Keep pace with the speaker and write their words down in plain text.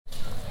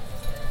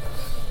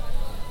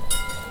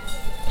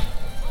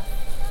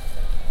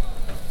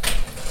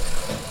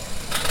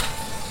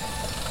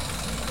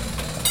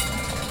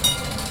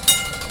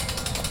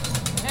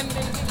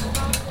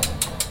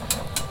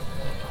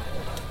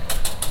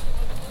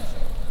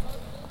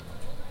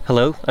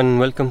Hello and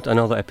welcome to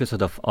another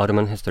episode of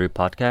Ottoman History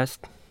Podcast.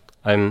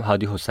 I'm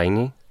Hadi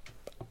Hosseini.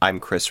 I'm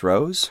Chris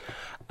Rose.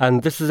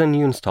 And this is a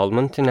new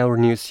installment in our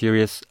new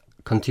series,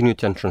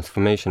 Continuity and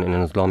Transformation in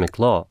Islamic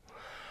Law.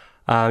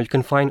 You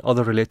can find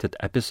other related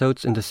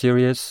episodes in the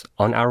series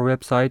on our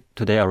website.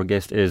 Today our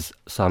guest is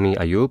Samy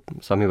Ayoub.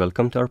 Samy,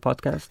 welcome to our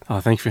podcast.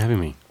 Thank you for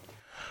having me.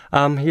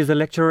 He is a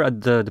lecturer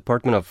at the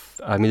Department of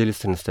Middle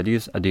Eastern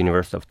Studies at the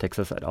University of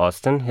Texas at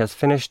Austin. He has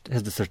finished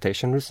his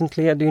dissertation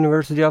recently at the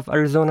University of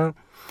Arizona,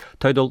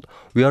 titled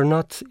 "We Are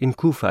Not in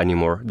Kufa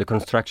Anymore, The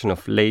Construction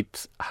of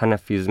Late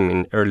Hanafism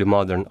in Early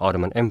Modern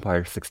Ottoman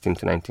Empire, 16th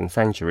to 19th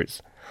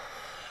Centuries."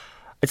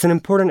 It's an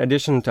important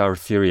addition to our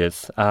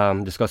series,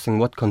 discussing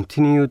what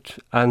continued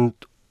and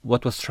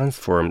what was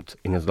transformed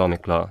in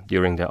Islamic law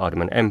during the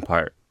Ottoman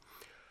Empire.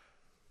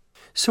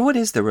 So what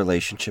is the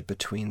relationship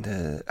between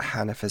the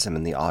Hanafism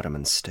and the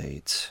Ottoman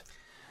states?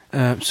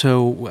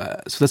 So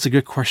that's a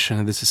good question,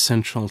 and this is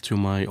central to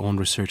my own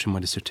research and my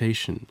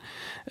dissertation.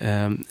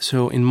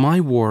 So in my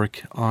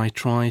work, I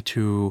try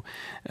to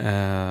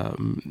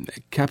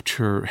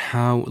capture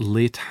how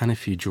late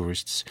Hanafi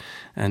jurists,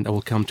 and I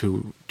will come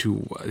to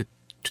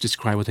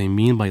describe what I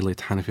mean by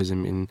late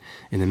Hanafism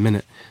in a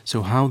minute.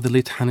 So how the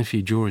late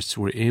Hanafi jurists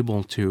were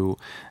able to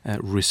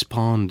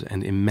respond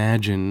and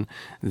imagine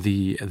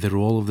the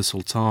role of the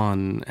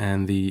Sultan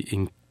and the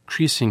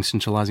increasing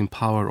centralizing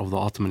power of the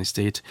Ottoman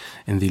state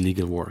in the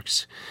legal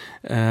works.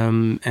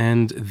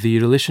 And the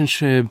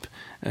relationship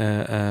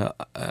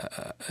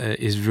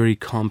is very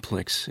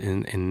complex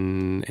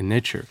in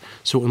nature.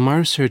 So in my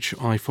research,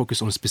 I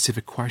focus on a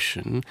specific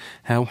question: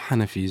 how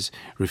Hanafis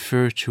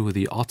refer to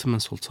the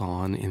Ottoman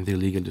Sultan in their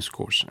legal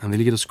discourse. And the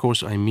legal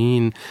discourse, I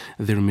mean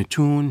their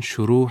mitun,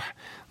 shuruh.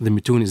 The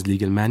mitun is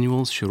legal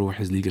manuals, shuruh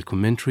is legal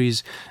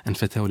commentaries, and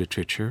fatwa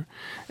literature.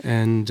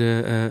 And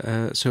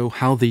so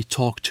how they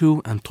talk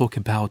to and talk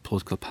about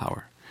political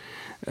power.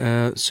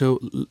 So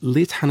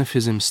late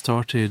Hanafism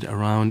started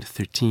around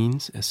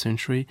 13th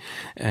century,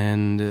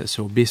 and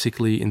so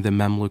basically in the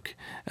Mamluk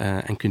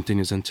and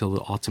continues until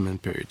the Ottoman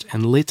period.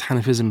 And late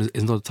Hanafism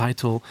is not a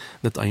title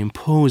that I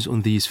impose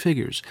on these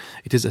figures.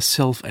 It is a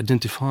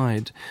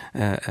self-identified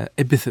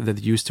epithet that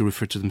they used to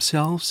refer to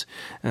themselves.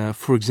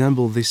 For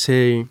example, they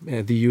say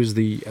they use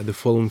the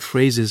following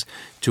phrases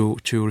to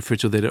refer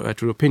to their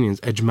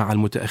opinions. أجمع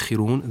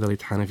المتأخرون, the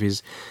late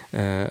Hanafis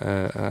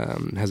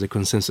had a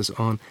consensus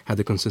on.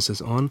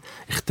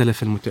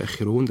 اختلف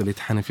المتأخرون, the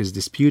late Hanafis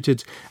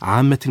disputed.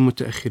 عامة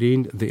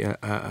المتأخرين, the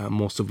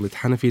most of late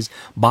Hanafis.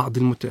 بعض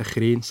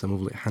المتأخرين, some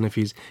of late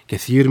Hanafis.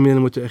 كثير من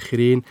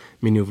المتأخرين,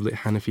 many of late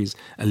Hanafis.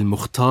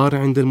 المختار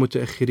عند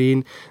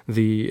المتأخرين,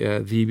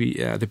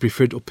 the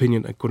preferred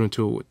opinion according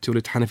to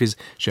late Hanafis.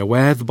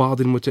 شواذ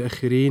بعض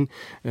المتأخرين,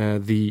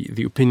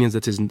 the opinions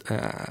that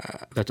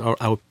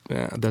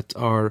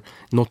are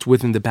not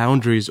within the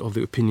boundaries of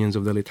the opinions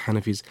of the late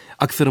Hanafis.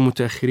 أكثر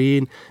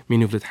المتأخرين,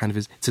 many of late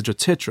Hanafis, etc.,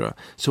 etc.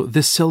 So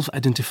this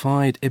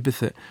self-identified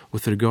epithet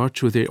with regard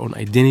to their own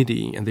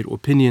identity and their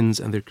opinions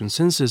and their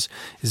consensus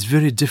is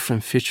very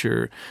different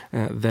feature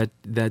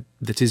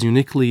that is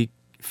uniquely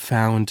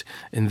found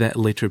in that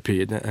later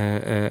period.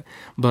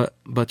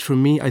 But for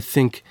me, I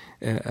think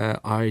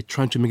I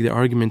try to make the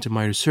argument in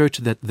my research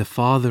that the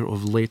father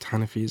of late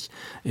Hanafis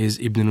is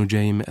Ibn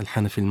Nujaym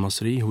al-Hanafi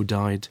al-Masri, who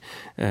died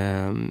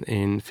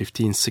in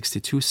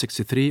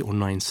 1562-63 or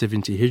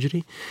 970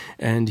 Hijri.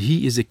 And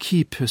he is a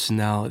key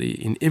personality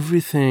in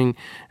everything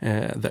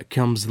that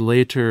comes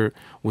later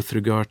with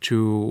regard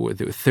to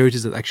the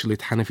authorities that actually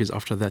Hanafis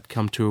after that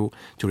come to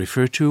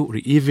refer to, or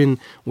even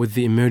with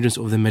the emergence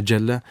of the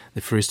Majalla,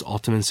 the first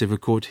Ottoman civil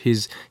code,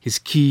 his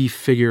key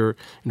figure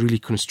in really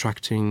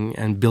constructing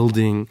and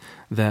building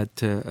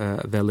that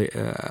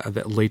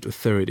late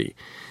authority.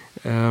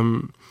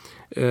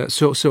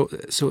 So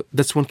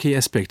that's one key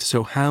aspect.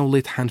 So how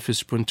late Hanafis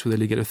respond to the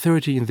legal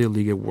authority in their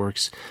legal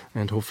works,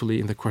 and hopefully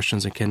in the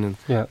questions I can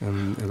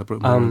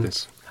elaborate more on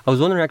this. I was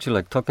wondering,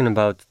 actually, talking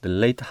about the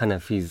late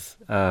Hanafis,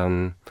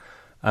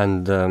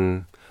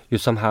 and you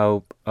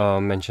somehow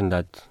mentioned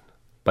that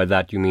by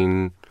that you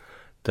mean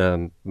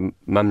the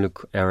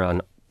Mamluk era,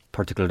 and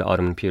particularly the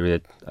Ottoman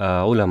period,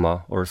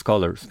 ulama or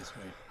scholars. That's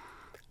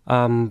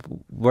right.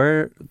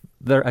 Were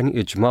there any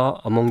ijma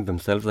among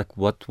themselves? Like,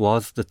 what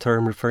was the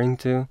term referring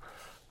to?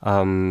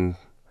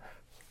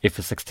 If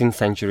a 16th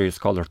century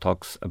scholar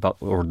talks about,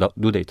 or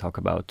do they talk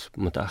about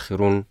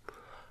mutaakhirun,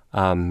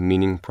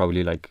 meaning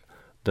probably like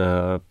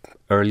the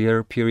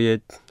earlier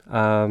period,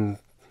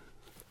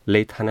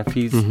 late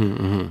Hanafis,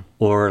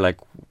 or like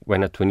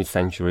when a 20th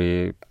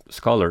century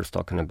scholar is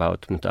talking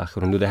about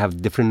mutaakhirun, do they have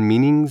different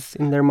meanings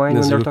in their mind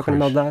when they're talking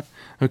about that?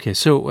 Okay,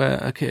 so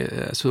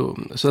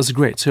that's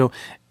great. So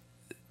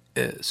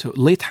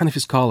late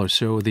Hanafi scholar,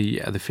 so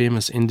the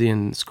famous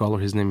Indian scholar,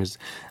 his name is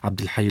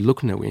Abdul Hayy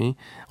Lucknowi.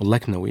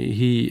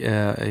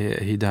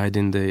 He died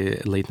in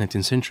the late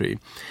 19th century,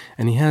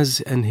 and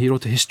he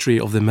wrote a history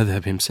of the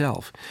madhab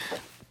himself.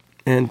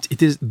 And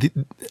it is,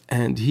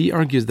 and he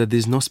argues that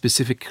there's no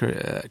specific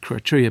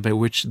criteria by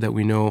which that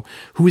we know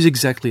who is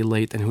exactly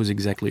late and who is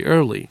exactly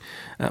early.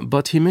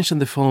 But he mentioned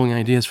the following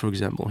ideas, for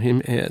example.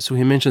 So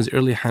he mentions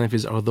early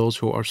Hanafis are those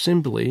who are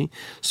simply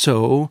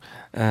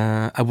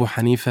Abu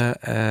Hanifa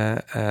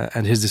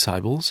and his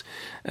disciples,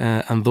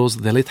 and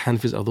the late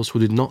Hanafis are those who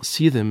did not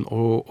see them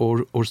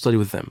or study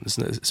with them. This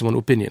is one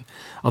opinion.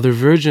 Other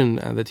version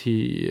that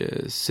he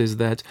says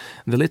that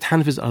the late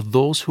Hanafis are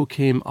those who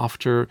came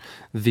after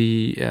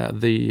the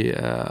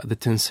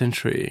 10th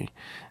century,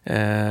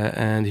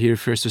 and he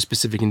refers to a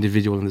specific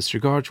individual in this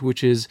regard,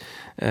 which is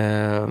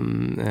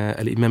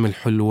Al-Imam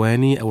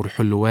al-Hulwani or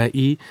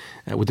al-Hulwa'i.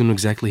 We don't know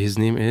exactly his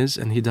name is,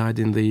 and he died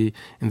in the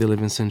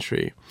 11th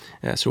century.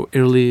 So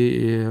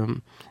early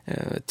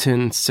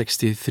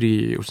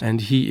 1063, and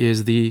he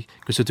is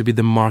considered to be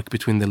the mark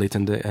between the late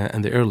and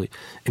the early.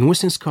 In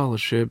Western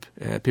scholarship,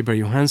 Piper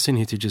Johansen,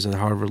 he teaches at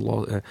Harvard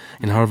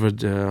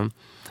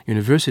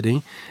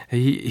University.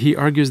 He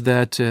argues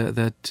that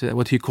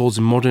what he calls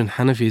modern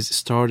Hanafis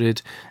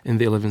started in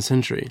the 11th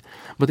century.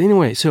 But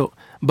anyway,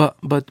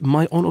 but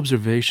my own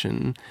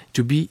observation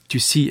to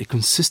see a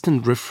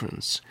consistent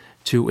reference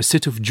to a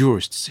set of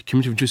jurists, a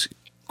community of jurists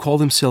call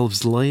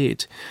themselves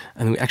late,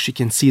 and we actually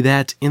can see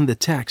that in the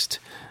text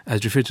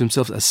as referred to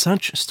themselves as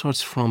such,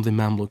 starts from the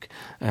Mamluk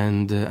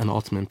and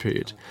Ottoman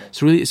period.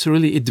 So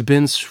really it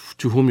depends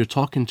to whom you're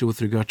talking to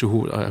with regard to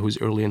who's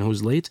early and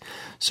who's late.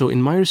 So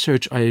in my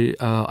research, I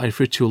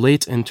refer to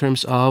late in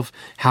terms of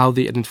how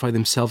they identify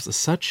themselves as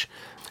such.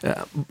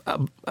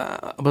 But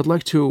I'd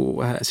like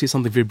to say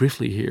something very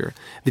briefly here.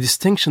 The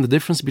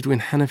difference between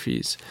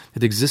Hanafis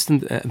that exist in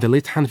the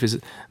late Hanafis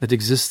that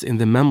exist in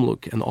the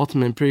Mamluk and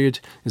Ottoman period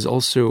is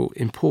also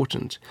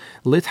important.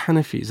 Late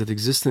Hanafis that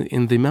exist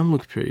in the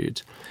Mamluk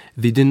period,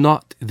 they do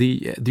not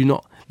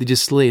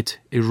legislate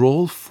a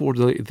role for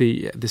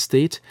the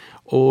state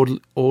or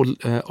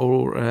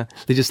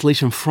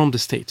legislation from the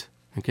state.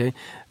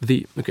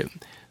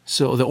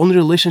 So the only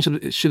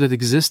relationship that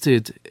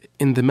existed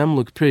in the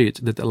Mamluk period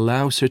that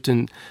allows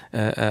certain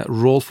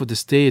role for the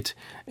state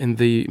in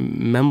the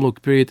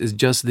Mamluk period is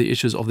just the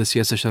issues of the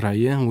siyasa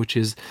shar'iyya, which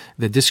is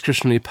the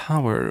discretionary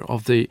power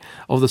of the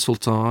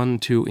Sultan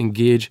to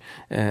engage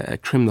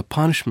criminal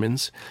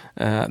punishments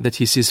that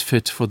he sees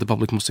fit for the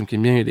public Muslim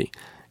community.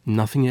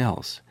 Nothing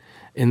else.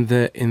 In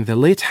the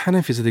late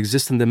Hanafis that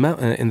exist in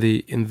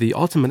the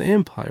Ottoman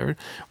Empire,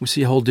 we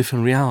see a whole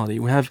different reality.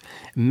 We have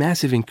a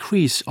massive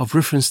increase of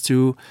reference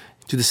to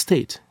the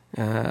state.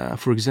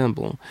 For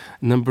example,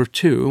 number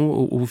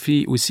two,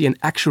 we see an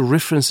actual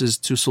references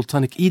to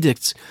sultanic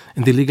edicts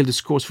in the legal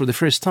discourse for the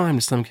first time in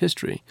Islamic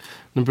history.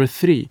 Number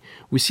three,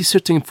 we see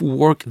certain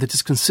work that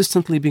is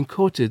consistently being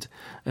quoted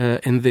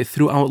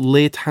throughout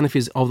late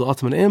Hanafis of the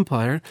Ottoman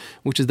Empire,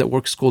 which is that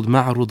work called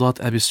Ma'rudat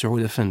Abi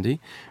Saud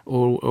Effendi,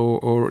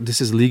 or this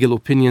is legal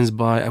opinions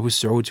by Abu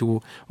Saud,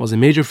 who was a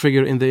major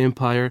figure in the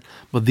empire,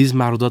 but these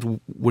Ma'rudat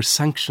were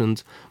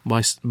sanctioned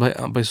by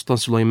Sultan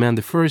Sulaiman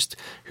I,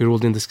 who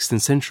ruled in the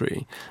 16th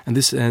century. And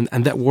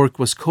that work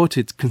was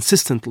quoted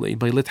consistently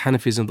by late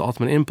Hanafis in the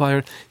Ottoman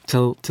Empire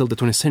till the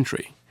 20th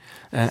century.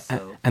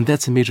 And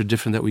that's a major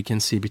difference that we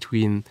can see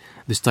between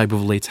this type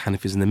of late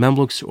Hanafis in the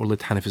Mamluks or late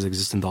Hanafis that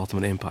exist in the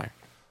Ottoman Empire.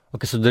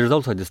 Okay, so there's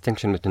also a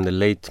distinction between the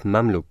late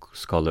Mamluk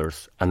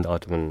scholars and the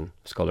Ottoman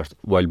scholars,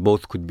 while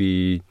both could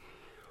be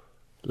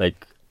defined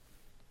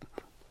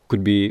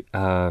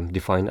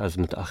as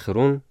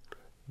mutaakhirun.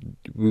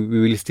 We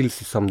will still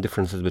see some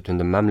differences between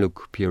the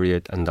Mamluk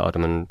period and the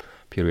Ottoman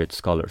period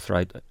scholars,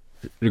 right?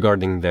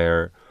 Regarding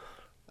their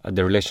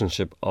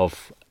relationship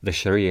of the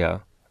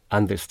Sharia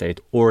and the state,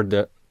 or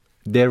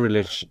their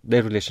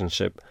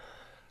relationship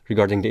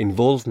regarding the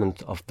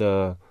involvement of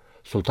the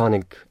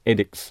sultanic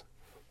edicts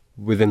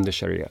within the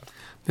Sharia.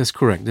 That's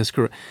correct.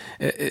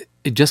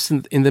 Just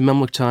in the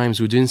Mamluk times,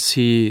 we didn't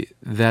see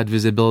that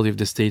visibility of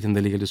the state in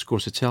the legal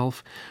discourse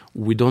itself.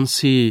 We don't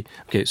see...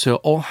 Okay, so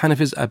all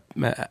Hanafis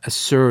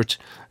assert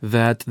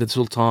that the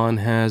Sultan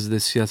has the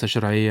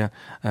siyasa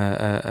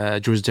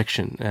shar'iyya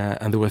jurisdiction,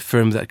 and they will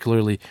affirm that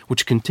clearly,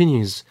 which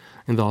continues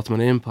in the Ottoman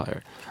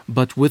Empire.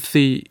 But with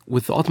the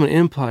Ottoman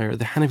Empire,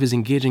 the Hanafis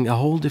engaging a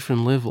whole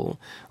different level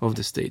of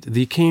the state.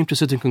 They came to a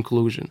certain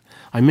conclusion.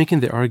 I'm making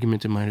the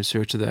argument in my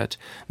research that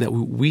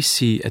we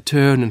see a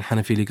turn in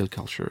Hanafi legal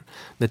culture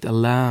that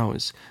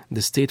allows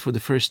the state for the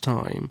first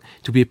time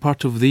to be a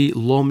part of the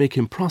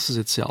lawmaking process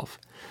itself.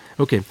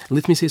 Okay,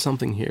 let me say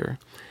something here.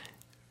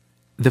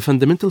 The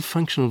fundamental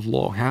function of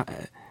law,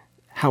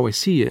 how I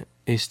see it,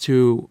 is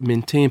to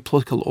maintain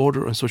political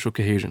order and social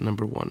cohesion,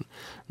 number one.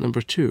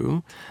 Number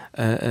two,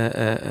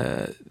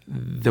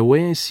 the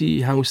way I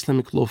see how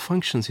Islamic law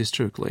functions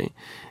historically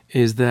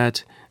is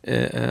that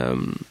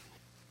the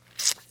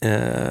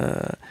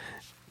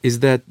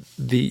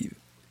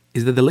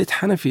late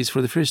Hanafis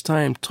for the first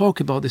time talk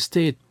about the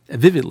state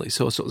vividly.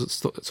 So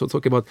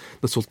talk about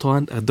the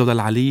Sultan, الدولة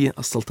العلية,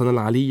 السلطنة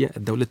العلية,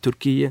 الدولة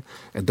التركية,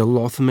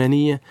 الدولة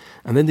العثمانية,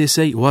 and then they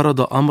say ورد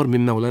أمر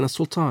من مولانا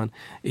السلطان.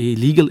 A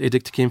legal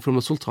edict came from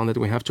the Sultan that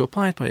we have to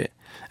abide by it.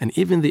 And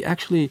even they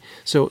actually,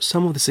 so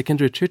some of the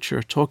secondary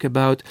literature talk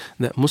about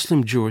that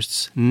Muslim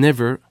jurists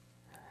never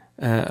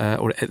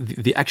or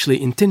they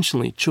actually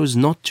intentionally chose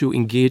not to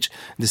engage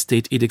the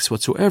state edicts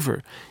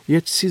whatsoever.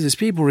 Yet see these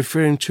people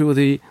referring to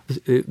the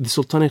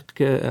Sultanic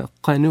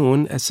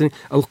Qanun as saying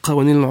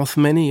Al-Qawanin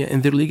al-Uthmaniyya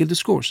in their legal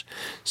discourse.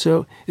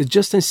 So it's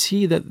just to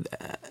see that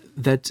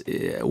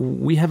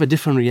we have a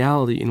different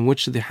reality in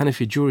which the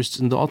Hanafi jurists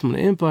in the Ottoman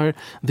Empire,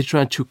 they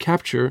try to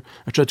capture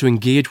or try to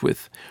engage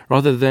with,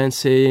 rather than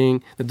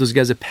saying that those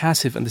guys are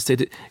passive and the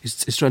state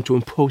is trying to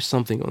impose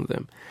something on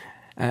them.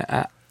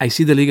 I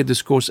see the legal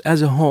discourse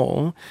as a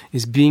whole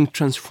is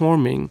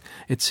transforming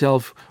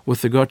itself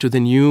with regard to the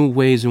new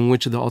ways in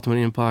which the Ottoman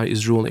Empire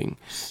is ruling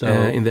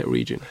in that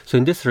region. So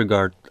in this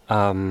regard,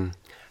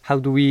 how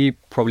do we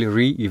probably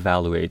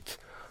re-evaluate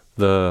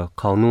the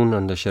Qanun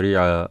and the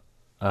Sharia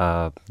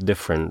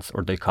difference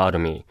or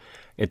dichotomy?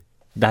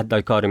 That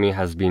dichotomy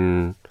has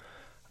been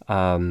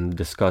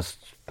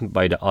discussed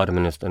by the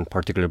Ottomanists and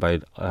particularly by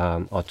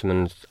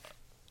Ottomans,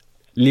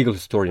 legal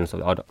historians of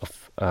the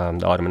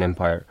Ottoman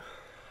Empire.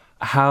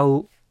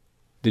 How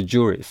the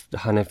jurists, the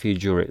Hanafi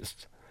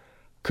jurists,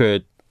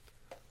 could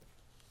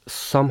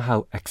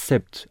somehow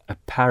accept a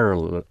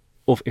parallel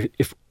of,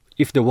 if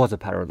there was a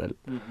parallel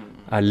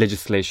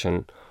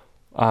legislation,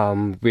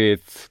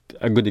 with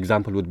a good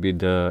example would be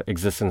the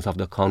existence of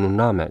the Qanun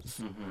Namas,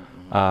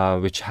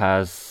 which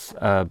has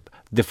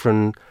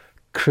different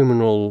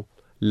criminal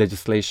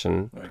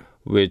legislation,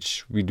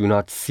 which we do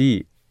not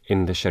see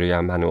in the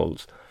Sharia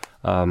manuals.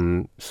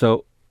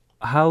 So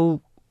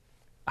how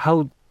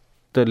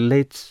the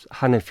late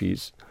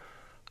Hanafis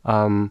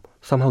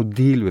somehow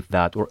deal with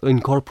that or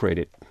incorporate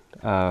it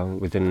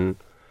within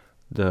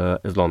the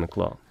Islamic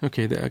law?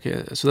 Okay,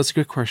 so that's a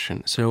good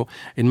question. So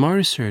in my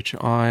research,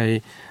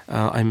 I'm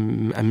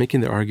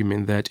making the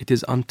argument that it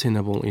is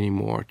untenable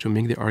anymore to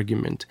make the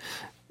argument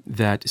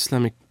that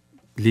Islamic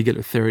legal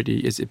authority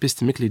is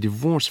epistemically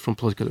divorced from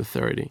political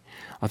authority.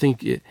 I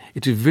think it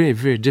is very,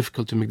 very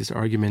difficult to make this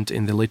argument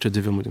in the later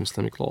development of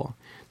Islamic law,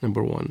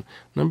 number one.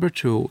 Number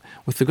two,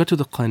 with regard to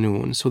the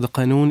Qanun, so the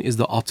Qanun is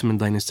the Ottoman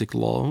dynastic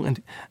law,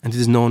 and it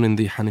is known in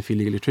the Hanafi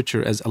legal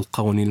literature as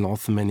Al-Qawanin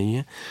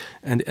al-Uthmaniyya,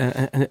 and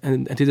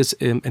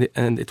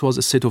it was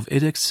a set of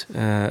edicts,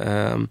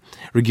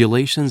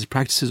 regulations,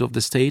 practices of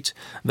the state,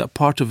 that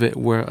part of it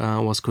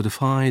was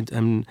codified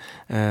and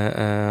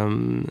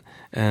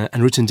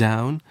written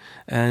down,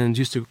 and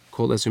used to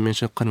call, as you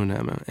mentioned,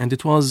 Qanunama. And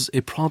it was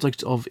a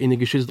product of a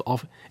negotiated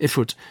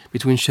effort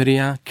between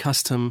Sharia,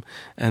 custom,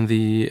 and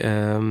the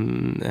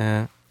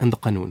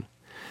Qanun.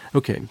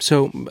 Okay,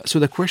 so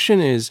the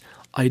question is,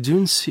 I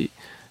don't see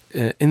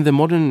in the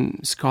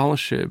modern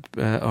scholarship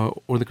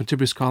or the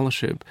contemporary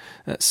scholarship,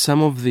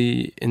 some of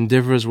the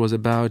endeavors was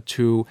about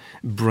to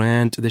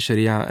brand the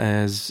Sharia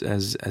as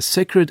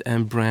sacred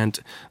and brand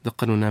the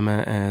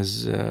Qanunama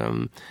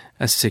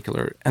as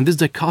secular, and this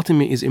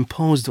dichotomy is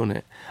imposed on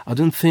it. I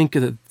don't think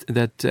that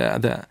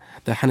the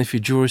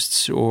Hanafi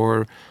jurists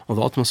or the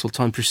Ottoman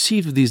Sultan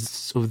perceived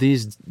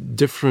these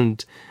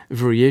different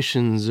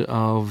variations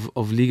of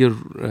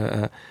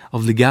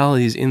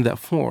legalities in that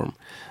form.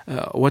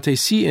 What I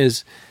see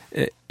is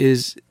the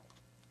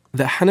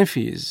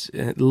Hanafis,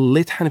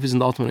 late Hanafis in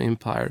the Ottoman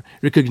Empire,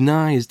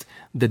 recognized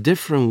the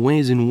different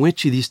ways in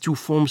which these two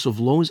forms of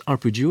laws are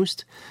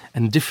produced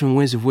and different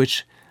ways of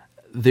which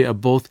they are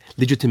both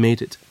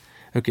legitimated.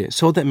 Okay,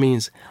 so that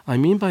means, I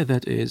mean by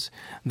that is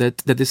that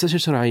the Siyasa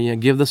Shari'iyya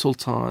gave the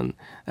Sultan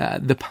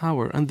the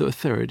power and the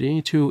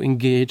authority to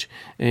engage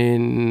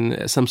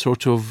in some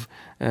sort of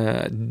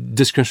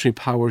discretionary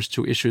powers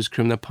to issue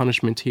criminal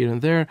punishment here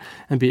and there,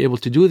 and be able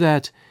to do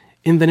that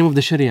in the name of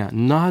the Sharia,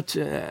 not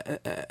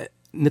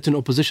in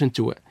opposition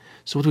to it.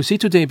 So what we see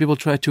today, people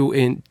try to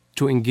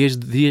engage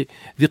the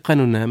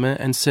Qanunama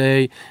and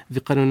say the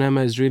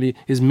Qanunama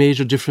is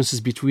major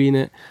differences between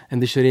it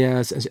and the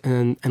Sharia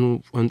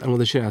and what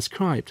the Sharia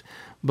ascribed.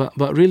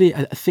 But really,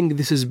 I think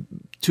this is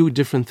two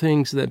different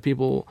things that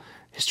people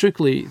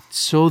historically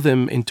saw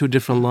them in two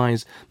different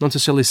lines, not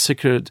necessarily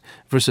sacred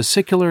versus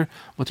secular,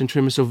 but in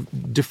terms of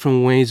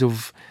different ways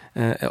of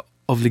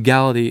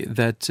legality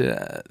that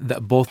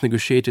both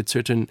negotiated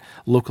certain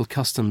local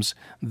customs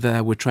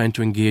that we're trying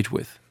to engage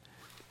with.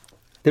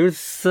 There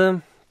is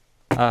a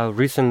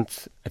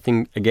recent, I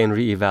think, again,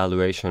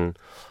 re-evaluation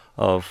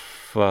of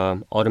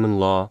Ottoman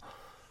law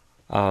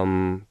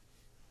in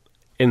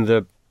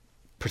the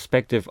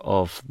perspective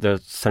of the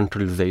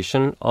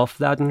centralization of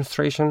the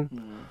administration.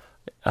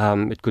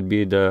 It could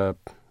be the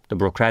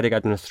bureaucratic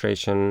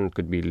administration, it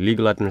could be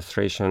legal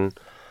administration.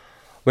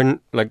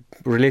 When,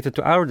 related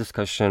to our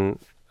discussion,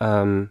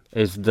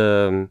 is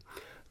the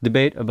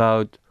debate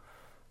about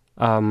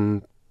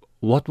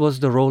what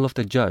was the role of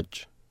the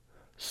judge.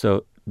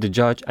 So the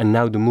judge and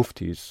now the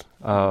muftis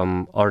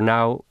are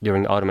now,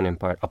 during the Ottoman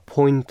Empire,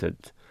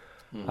 appointed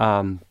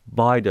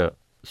by the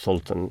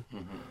Sultan,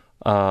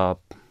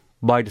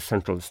 by the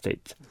central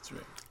state. That's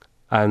right.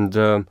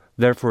 And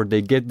therefore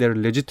they get their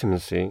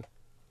legitimacy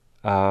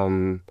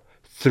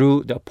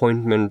through the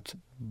appointment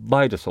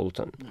by the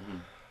Sultan.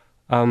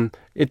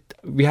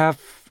 We have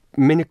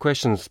many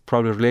questions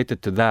probably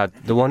related to that.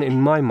 The one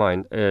in my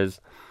mind is,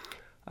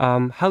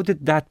 how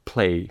did that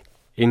play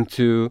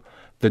into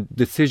the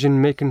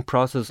decision-making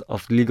process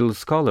of legal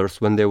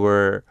scholars when they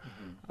were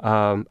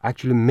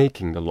actually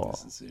making the law?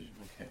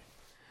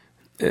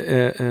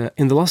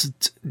 In the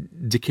last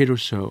decade or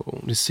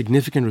so,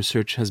 significant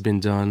research has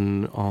been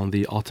done on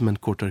the Ottoman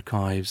court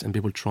archives, and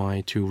people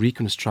try to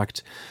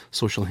reconstruct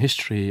social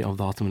history of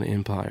the Ottoman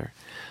Empire.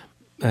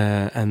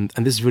 And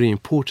this is very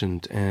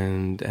important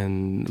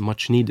and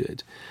much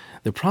needed.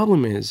 The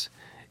problem is,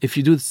 if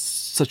you do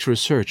such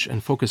research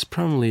and focus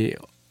primarily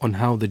on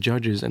how the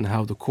judges and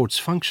how the courts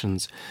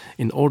functions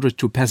in order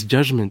to pass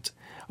judgment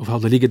of how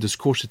the legal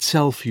discourse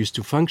itself used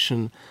to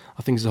function,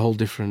 I think is a whole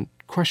different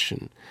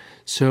question.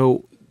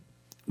 So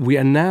we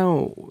are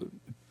now,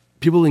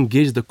 people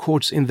engage the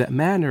courts in that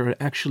manner are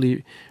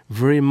actually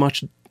very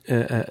much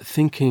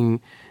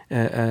thinking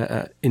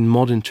in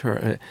modern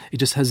terms. It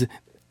just has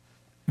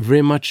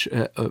very much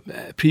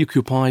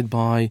preoccupied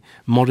by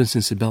modern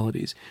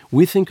sensibilities.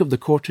 We think of the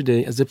court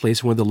today as a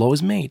place where the law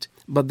is made,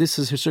 but this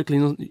is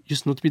historically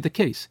used not to be the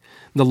case.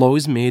 The law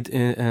is made,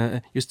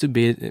 used to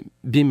be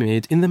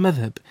made in the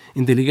madhab,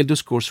 in the legal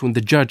discourse, when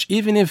the judge,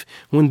 even if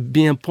when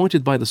being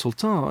appointed by the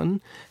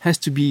sultan, has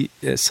to be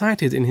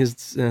cited in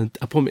his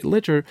appointment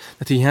letter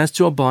that he has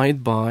to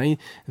abide by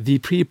the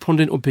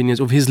preponderant opinions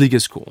of his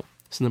legal school.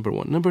 That's number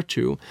one. Number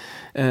two,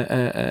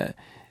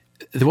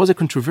 there was a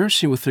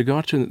controversy with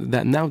regard to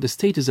that. Now the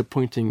state is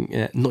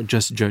appointing not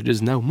just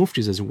judges, now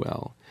muftis as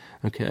well.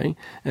 Okay,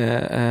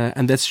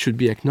 and that should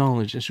be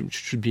acknowledged,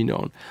 should be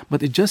known.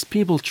 But it just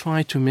people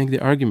try to make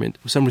the argument,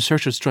 some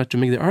researchers try to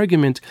make the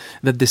argument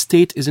that the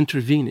state is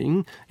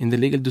intervening in the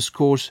legal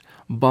discourse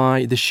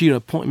by the sheer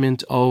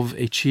appointment of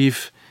a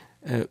chief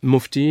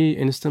mufti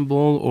in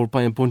Istanbul or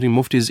by appointing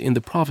muftis in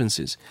the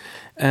provinces.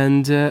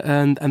 And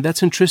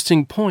that's an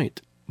interesting point.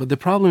 But the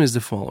problem is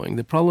the following.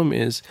 The problem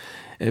is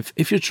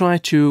if you try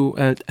to,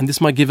 and this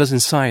might give us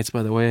insights,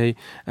 by the way,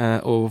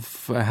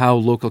 of how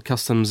local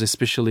customs,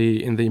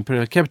 especially in the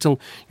imperial capital,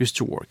 used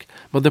to work.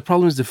 But the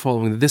problem is the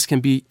following, that this can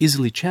be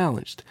easily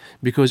challenged.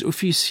 Because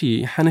if you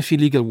see Hanafi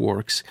legal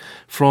works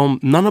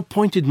from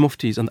non-appointed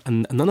muftis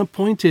and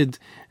non-appointed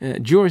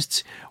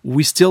jurists,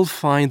 we still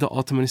find the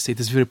Ottoman state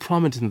is very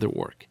prominent in their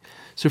work.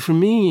 So for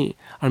me,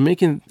 I'm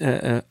making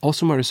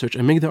also my research,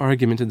 I make the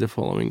argument in the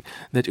following,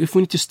 that if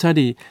we need to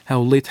study how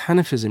late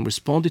Hanafism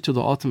responded to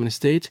the Ottoman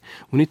state,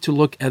 we need to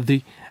look at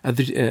the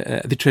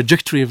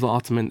trajectory of the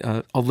Ottoman,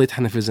 of late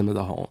Hanafism as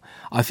a whole.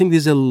 I think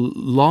there's a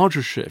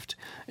larger shift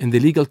in the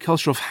legal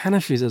culture of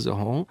Hanafis as a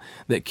whole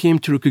that came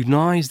to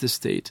recognize the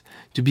state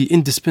to be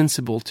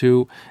indispensable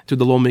to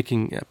the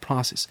lawmaking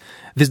process.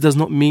 This does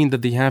not mean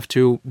that they have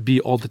to be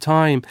all the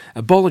time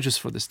apologists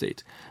for the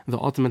state. The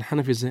Ottoman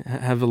Hanafis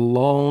have a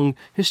long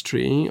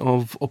history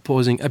of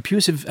opposing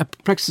abusive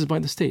practices by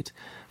the state.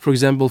 For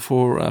example,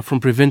 from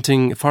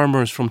preventing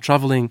farmers from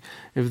traveling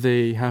if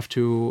they have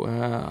to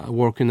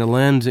work in the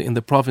land in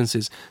the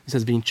provinces. This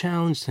has been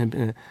challenged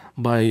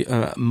by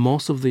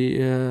most of the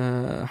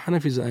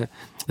Hanafis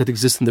that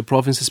exist in the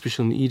provinces,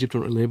 especially in Egypt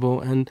or Aleppo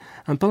and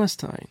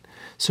Palestine.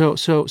 So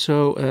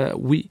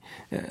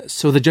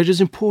the judge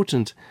is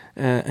important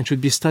and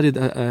should be studied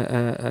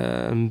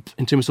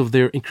in terms of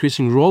their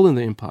increasing role in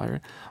the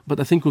empire. But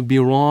I think it would be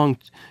wrong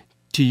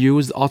to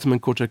use the Ottoman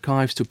court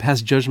archives to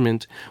pass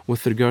judgment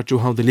with regard to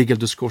how the legal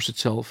discourse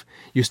itself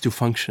used to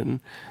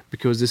function,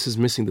 because this is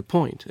missing the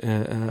point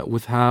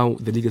with how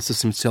the legal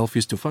system itself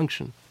used to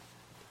function.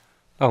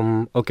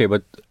 Okay,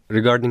 but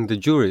regarding the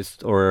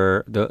jurists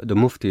or the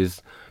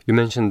muftis, you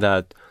mentioned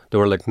that there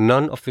were like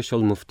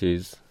non-official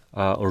muftis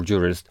or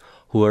jurists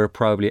who were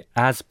probably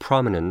as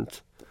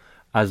prominent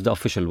as the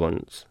official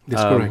ones.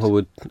 That's correct. Who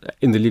would,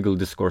 in the legal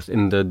discourse,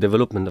 in the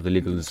development of the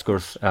legal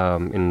discourse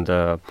in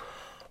the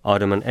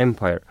Ottoman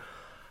Empire.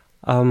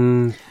 Let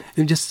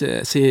me just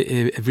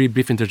say a very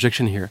brief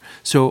interjection here.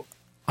 So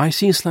I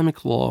see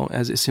Islamic law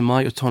as a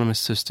semi-autonomous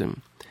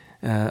system,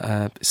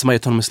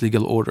 semi-autonomous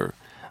legal order.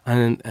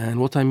 And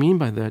what I mean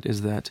by that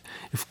is that,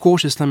 of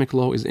course, Islamic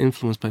law is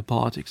influenced by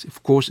politics,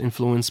 of course,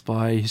 influenced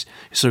by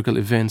historical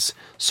events,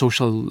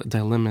 social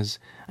dilemmas,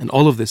 and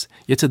all of this.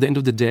 Yet at the end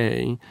of the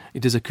day,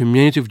 it is a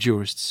community of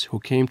jurists who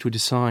came to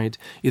decide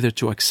either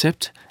to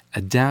accept,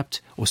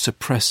 adapt, or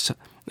suppress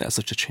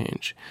such a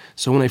change.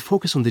 So when I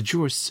focus on the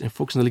jurists and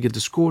focus on the legal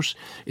discourse,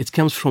 it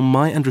comes from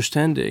my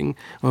understanding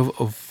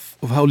of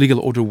how legal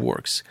order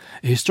works.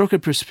 A historical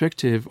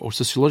perspective or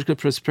sociological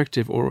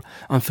perspective or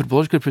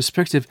anthropological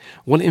perspective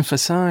will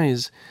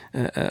emphasize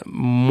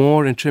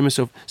more in terms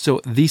of,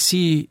 so they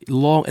see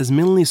law as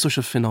mainly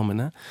social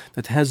phenomena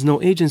that has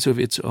no agency of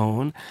its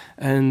own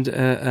and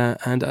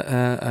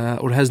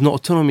or has no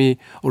autonomy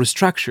or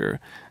structure.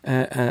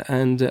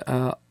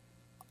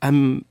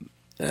 I'm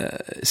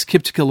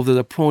skeptical of the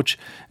approach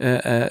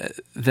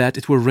that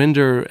it will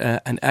render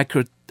an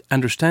accurate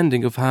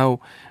understanding of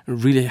how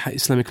really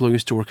Islamic law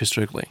used to work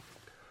historically.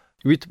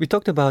 We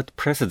talked about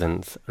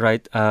precedents,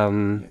 right?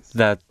 Yes.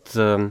 That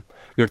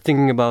you're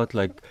thinking about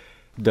like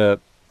the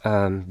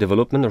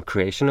development or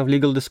creation of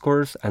legal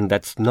discourse, and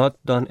that's not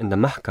done in the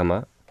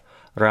mahkama.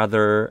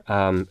 Rather,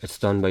 it's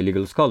done by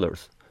legal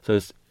scholars. So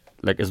it's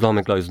like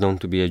Islamic law is known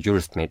to be a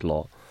jurist-made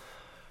law.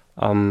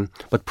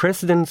 But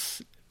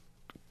precedence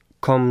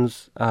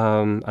comes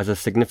as a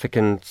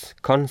significant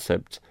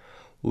concept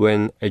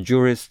when a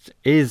jurist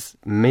is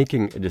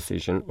making a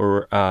decision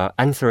or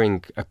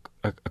answering a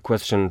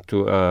question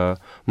to a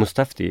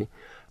mustafti.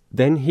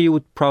 Then he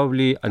would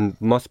probably, and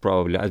most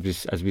probably,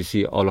 as we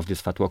see all of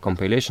this fatwa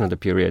compilation of the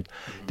period,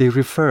 they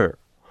refer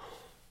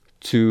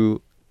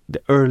to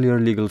the earlier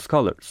legal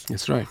scholars.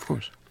 That's right, of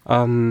course.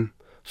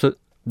 So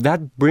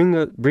that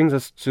brings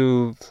us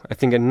to, I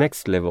think, a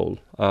next level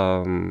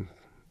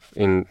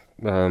in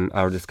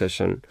our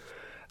discussion,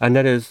 and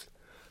that is,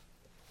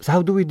 so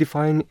how do we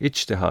define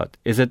ijtihad?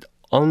 Is it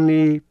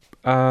only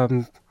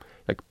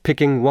like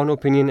picking one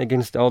opinion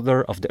against the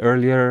other of the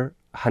earlier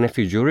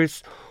Hanafi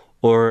jurists,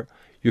 or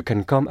you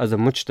can come as a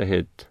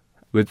mujtahid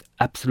with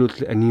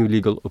absolutely a new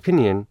legal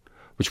opinion,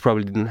 which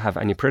probably didn't have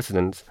any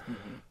precedence,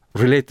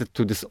 related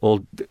to this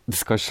old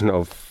discussion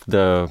of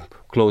the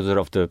closure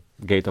of the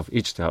gate of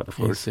ijtihad, of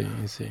course.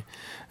 I see.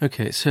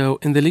 Okay, so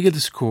in the legal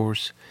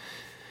discourse,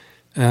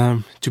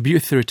 to be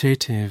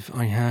authoritative,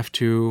 I have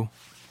to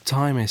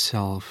tie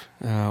myself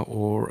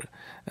or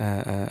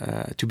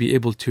to be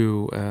able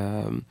to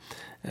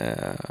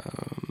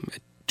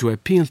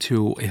appeal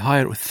to a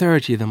higher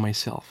authority than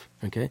myself.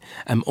 Okay,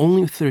 I'm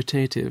only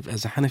authoritative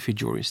as a Hanafi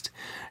jurist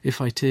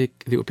if I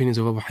take the opinions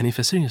of Abu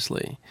Hanifa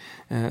seriously.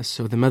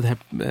 So the madhab,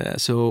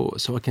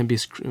 so I can be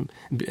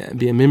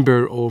a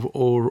member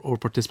or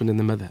participant in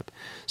the madhab.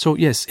 So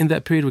yes, in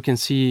that period we can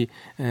see,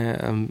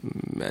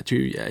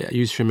 to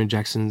use Sherman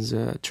Jackson's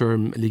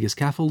term, legal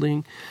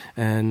scaffolding,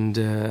 and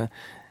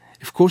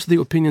of course the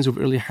opinions of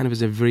early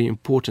Hanafis are very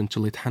important to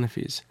late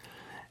Hanafis,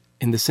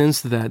 in the sense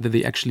that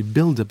they actually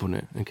build upon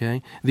it,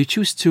 okay? They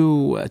choose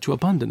to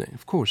abandon it,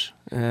 of course,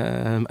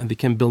 and they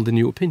can build the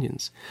new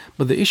opinions.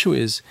 But the issue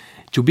is,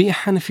 to be a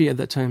Hanafi at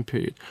that time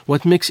period,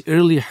 what makes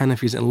early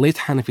Hanafis and late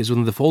Hanafis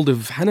within the fold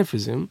of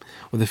Hanafism,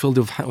 or the field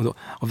of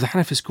the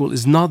Hanafi school,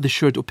 is not the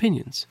shared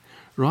opinions.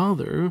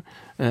 Rather,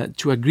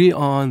 to agree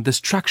on the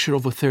structure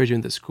of authority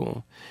in the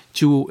school,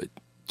 to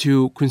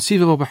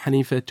conceive of Abu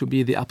Hanifa to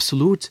be the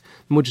absolute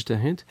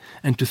mujtahid,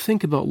 and to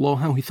think about law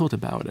how he thought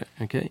about it,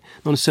 okay?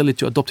 Not necessarily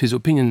to adopt his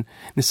opinion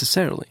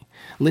necessarily.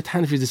 Late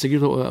Hanafis disagree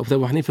with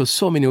Abu Hanifa with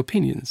so many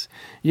opinions,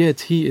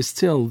 yet he is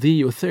still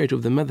the authority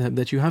of the madhab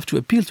that you have to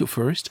appeal to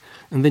first,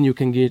 and then you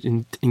can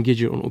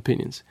engage your own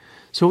opinions.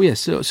 So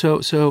yes,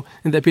 so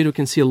in that period we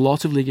can see a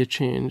lot of legal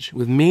change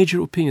with major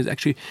opinions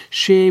actually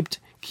shaped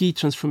key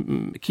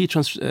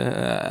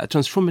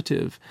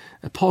transformative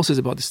policies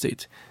about the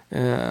state,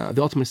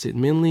 the Ottoman state.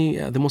 Mainly,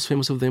 the most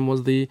famous of them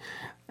was the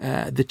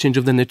change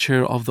of the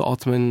nature of the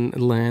Ottoman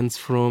lands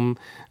from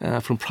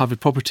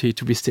private property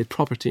to be state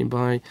property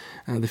by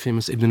the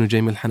famous Ibn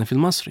Nujaym al-Hanafi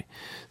al-Masri.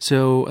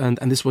 So,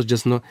 and this was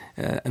just not,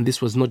 and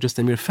this was not just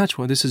a mere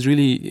fatwa. This has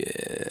really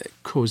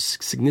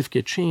caused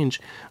significant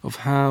change of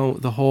how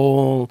the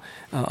whole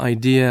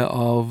idea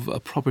of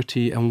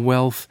property and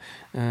wealth,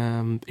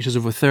 issues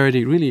of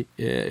authority, really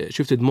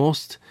shifted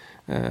most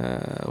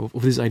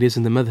of these ideas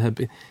in the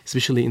madhab,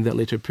 especially in that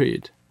later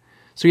period.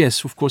 So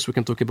yes, of course we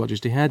can talk about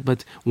ijtihad,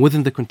 but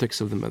within the context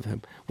of the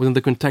madhab, within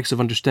the context of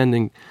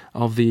understanding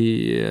of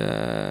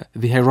the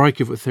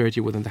hierarchy of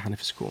authority within the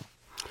Hanafi school.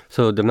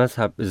 So the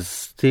madhab is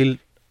still,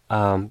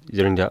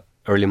 during the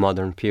early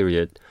modern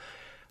period,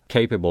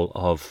 capable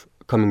of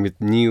coming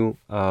with new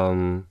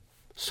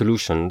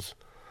solutions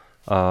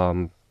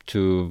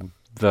to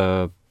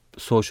the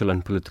social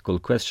and political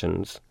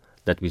questions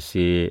that we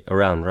see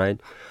around, right?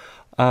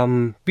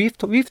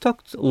 We've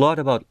talked a lot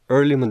about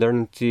early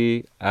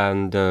modernity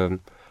and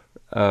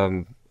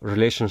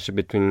relationship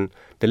between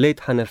the late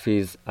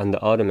Hanafis and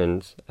the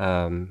Ottomans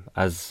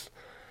as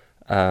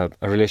a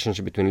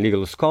relationship between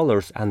legal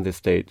scholars and the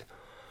state.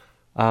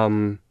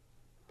 I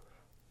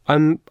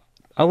want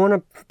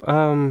to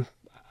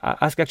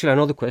ask actually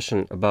another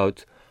question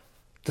about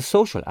the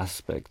social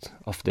aspect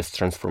of this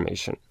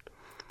transformation.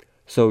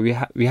 So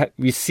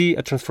we see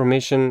a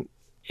transformation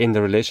in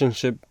the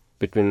relationship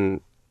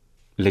between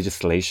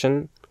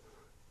legislation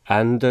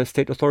and the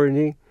state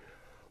authority,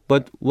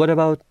 but what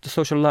about the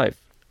social life?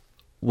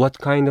 What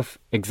kind of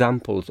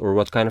examples or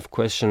what kind of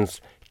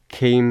questions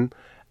came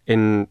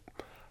in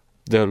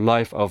the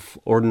life of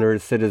ordinary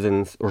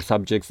citizens or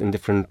subjects in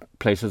different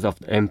places of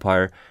the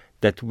empire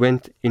that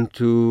went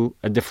into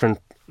a different,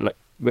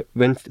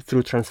 went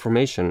through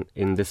transformation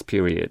in this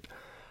period?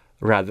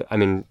 Rather, I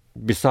mean,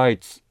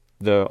 besides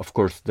of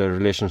course, the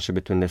relationship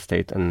between the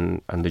state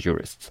and the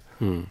jurists.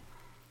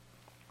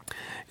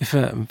 If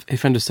I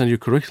understand you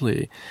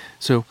correctly,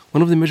 so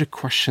one of the major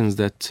questions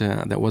that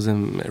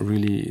wasn't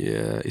really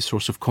a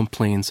source of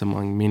complaints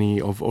among many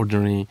of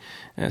ordinary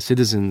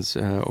citizens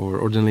or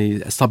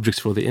ordinary subjects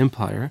for the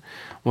empire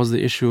was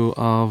the issue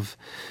of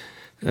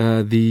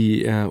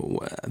the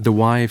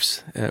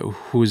wives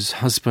whose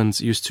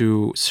husbands used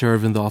to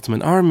serve in the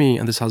Ottoman army,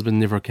 and this husband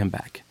never came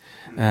back.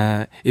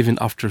 even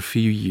after a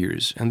few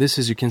years. And this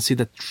is, you can see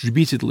that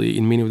repeatedly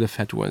in many of the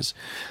fatwas.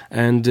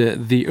 And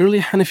the early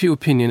Hanafi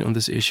opinion on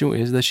this issue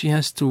is that she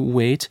has to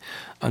wait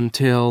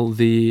until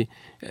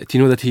to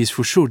know that he's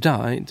for sure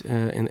died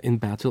in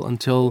battle,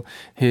 until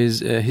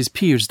his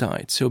peers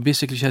died. So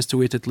basically she has to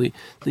wait at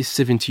least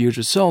 70 years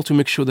or so to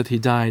make sure that he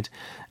died.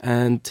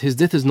 And his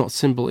death is not a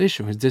simple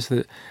issue. His death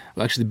will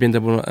actually depend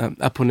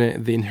upon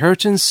the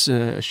inheritance,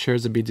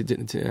 shares they'll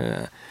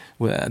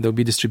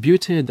be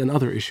distributed, and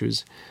other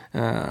issues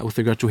with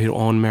regard to her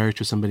own marriage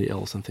to somebody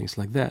else and things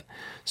like that.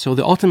 So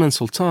the Ottoman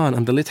Sultan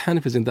and the late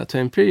Hanafis in that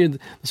time period,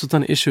 the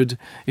Sultan issued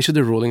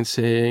a ruling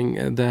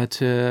saying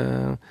that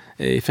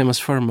a famous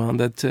farman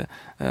that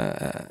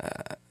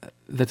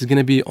is going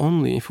to be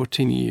only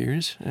 14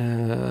 years,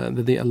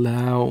 that they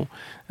allow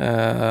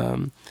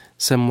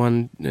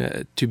someone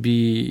to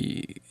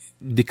be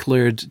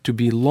declared to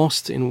be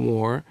lost in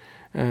war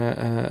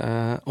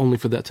only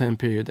for that time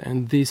period.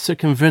 And they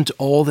circumvent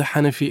all the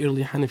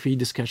early Hanafi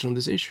discussion on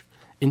this issue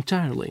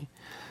entirely.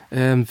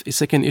 The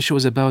second issue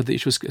is about the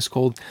issue is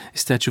called the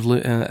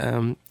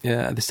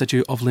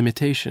statute of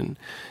limitation,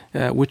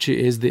 which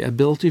is the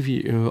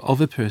ability of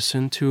a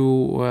person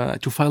to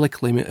file a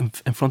claim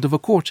in front of a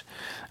court.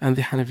 And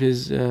the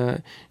Hanafis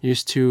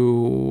used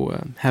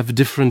to have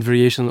different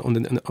variations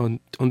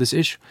on this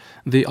issue.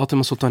 The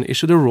Ottoman Sultan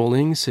issued a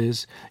ruling,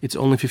 says it's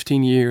only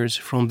 15 years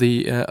from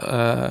the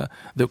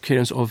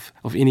occurrence of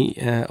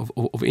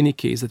any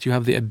case that you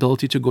have the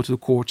ability to go to the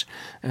court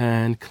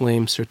and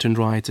claim certain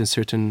rights and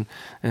certain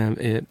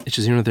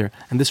issues here and there.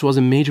 And this was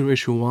a major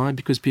issue. Why?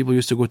 Because people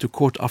used to go to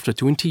court after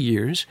 20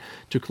 years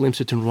to claim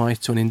certain rights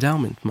to an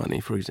endowment money,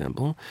 for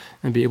example,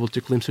 and be able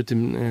to claim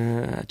certain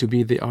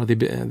they are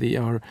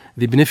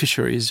the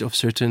beneficiaries of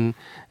certain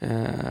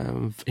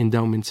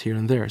endowments here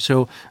and there.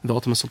 So the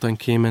Ottoman Sultan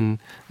came and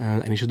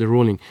issued a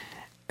ruling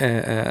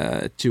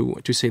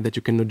to say that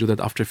you cannot do that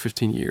after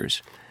 15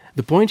 years.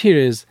 The point here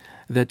is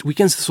that we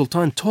can see the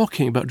Sultan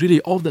talking about,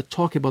 really all that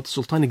talk about the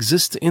Sultan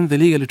exists in the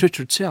legal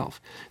literature itself.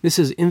 This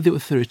is in the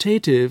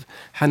authoritative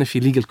Hanafi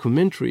legal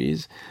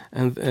commentaries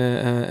and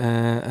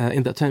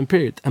in that time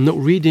period. I'm not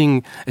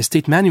reading a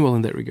state manual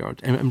in that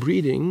regard. I'm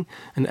reading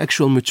an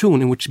actual mutun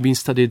in which being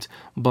studied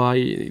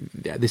by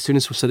the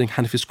students who are studying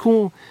Hanafi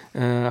school,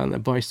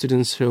 by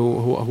students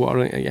who are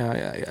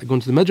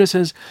going to the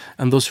madrasas,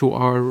 and those who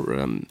are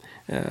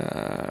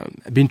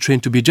being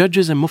trained to be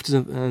judges and muftis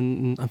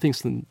and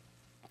things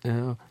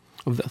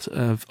of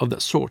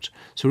that sort.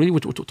 So really we're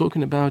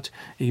talking about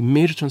a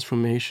major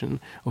transformation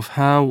of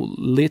how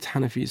late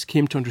Hanafis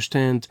came to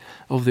understand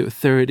of the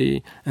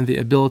authority and the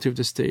ability of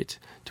the state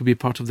to be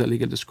part of that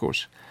legal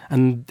discourse.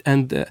 And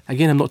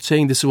again, I'm not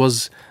saying this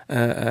was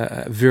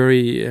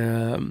very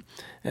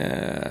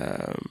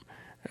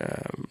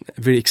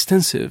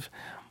extensive,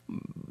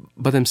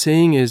 but I'm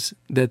saying is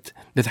that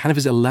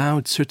Hanafis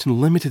allowed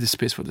certain limited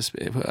space for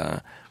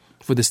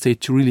the state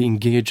to really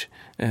engage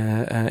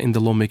in the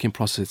lawmaking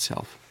process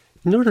itself.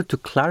 In order to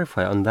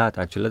clarify on that,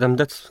 actually,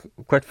 that's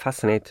quite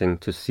fascinating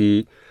to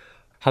see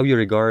how you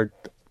regard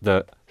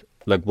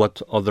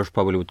what others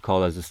probably would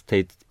call as a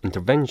state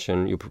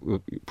intervention. You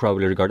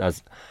probably regard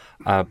as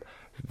a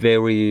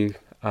very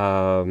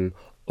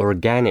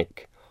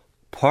organic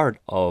part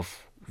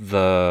of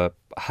the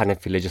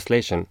Hanafi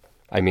legislation.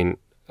 I mean,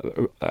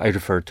 I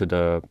refer to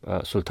the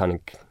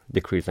sultanic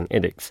decrees and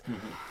edicts.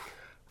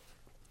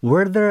 Mm-hmm.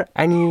 Were there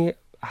any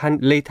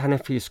late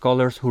Hanafi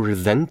scholars who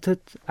resented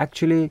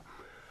actually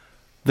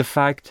the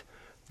fact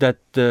that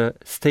the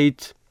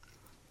state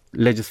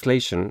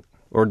legislation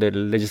or the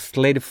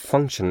legislative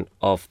function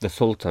of the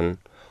Sultan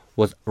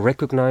was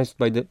recognized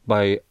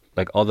by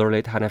other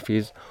late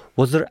Hanafis?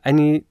 Was there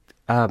any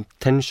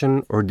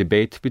tension or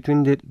debate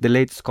between the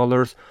late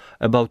scholars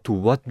about to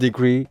what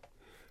degree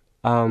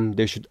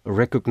they should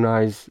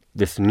recognize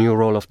this new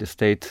role of the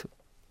state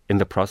in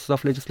the process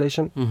of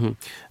legislation? Mm-hmm.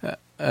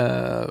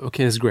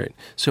 Okay, that's great.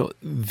 So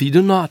they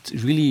do not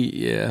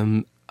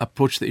really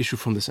approach the issue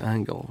from this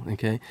angle,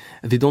 okay?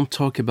 They don't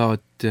talk about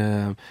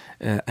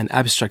an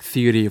abstract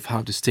theory of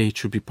how the state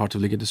should be part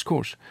of legal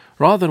discourse.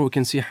 Rather, we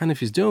can see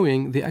Hanafis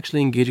doing, they're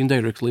actually engaging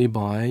directly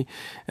by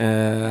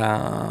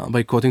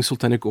quoting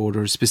sultanic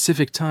orders,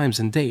 specific times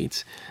and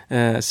dates,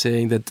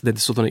 saying that the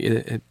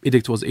sultanic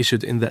edict was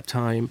issued in that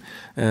time,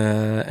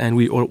 and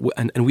we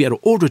are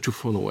ordered to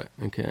follow it,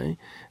 okay?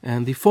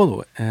 And they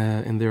follow it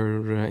in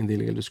the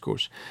legal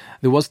discourse.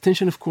 There was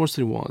tension, of course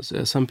there was.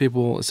 Some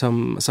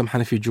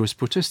Hanafi Jews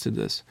protested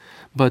this.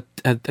 But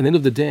at the end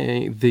of the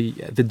day,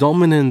 the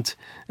dominant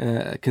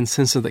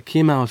consensus that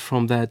came out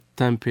from that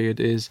time period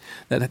is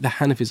that the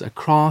Hanafis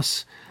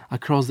across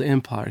the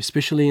empire,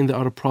 especially in the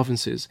Arab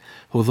provinces,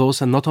 who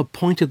those are not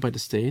appointed by the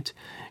state,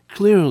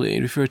 clearly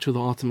refer to the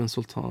Ottoman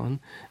Sultan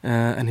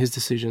and his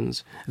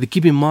decisions. They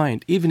keep in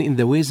mind, even in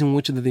the ways in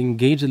which they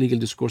engage the legal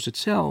discourse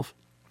itself,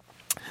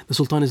 the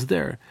Sultan is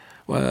there.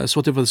 So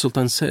whatever the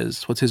Sultan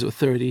says, what's his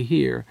authority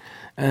here,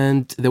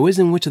 and the ways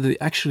in which they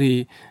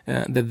actually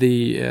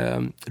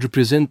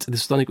represent the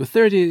Sultanic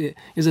authority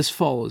is as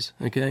follows.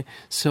 Okay,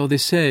 so they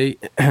say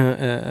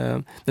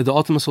that the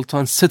Ottoman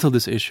Sultan settled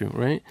this issue,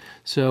 right?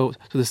 So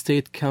the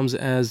state comes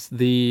as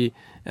the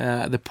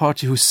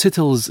party who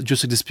settles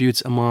juristic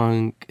disputes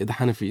among the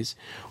Hanafis,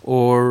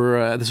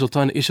 or the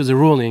Sultan issues a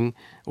ruling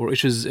or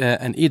issues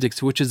an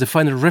edict, which is the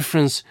final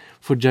reference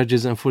for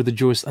judges and for the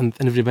jurists, and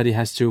everybody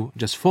has to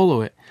just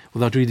follow it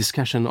without really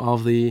discussion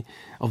of the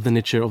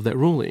nature of that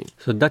ruling.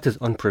 So that is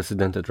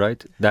unprecedented,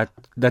 right?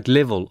 That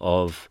level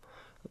of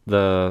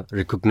the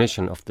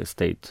recognition of the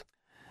state.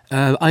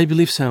 I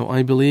believe so.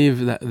 I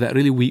believe that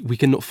really we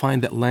cannot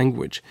find that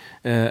language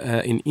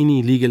in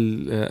any legal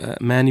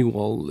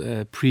manual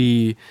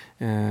pre-Ottoman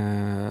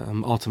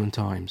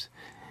times,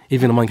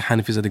 even among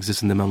Hanafis that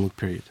exist in the Mamluk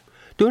period.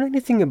 Do you know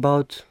anything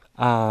about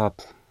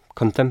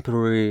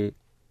contemporary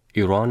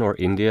Iran or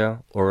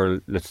India,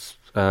 or let's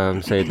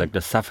say like the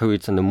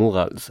Safavids and the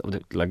Mughals, of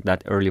like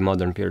that early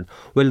modern period?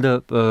 Well,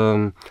 the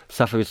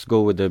Safavids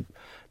go with a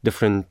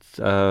different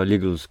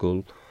legal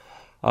school.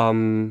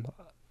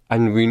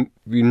 And we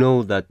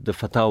know that the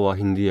Fatawa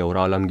Hindiya or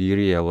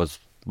Alamgiriya was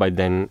by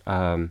then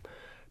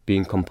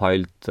being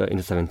compiled in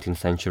the 17th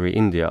century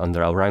India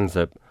under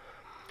Aurangzeb.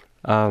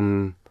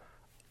 How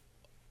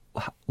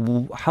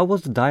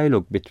was the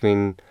dialogue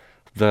between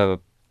the,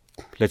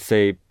 let's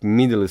say,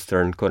 Middle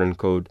Eastern,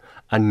 quote-unquote,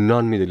 and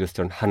non-Middle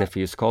Eastern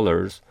Hanafi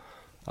scholars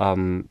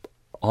on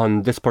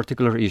this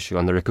particular issue,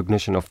 on the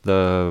recognition of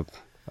the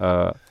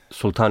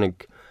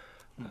sultanic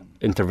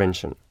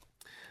intervention?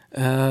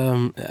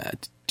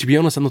 To be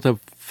honest, I'm not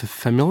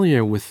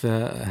familiar with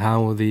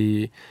how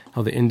the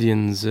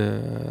Indians,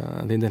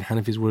 the Indian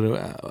Hanafis were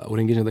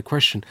engaging in the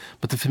question,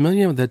 but I'm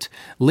familiar that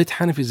late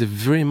Hanafis are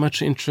very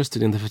much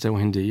interested in the Fatawa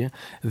Hindiya.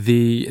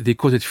 They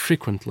quote it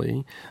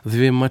frequently. They're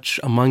very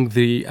much among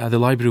the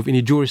library of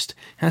any jurist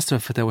has to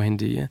have Fatawa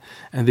Hindiya,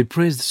 and they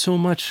praised so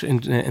much in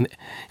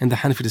the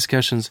Hanafi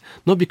discussions,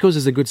 not because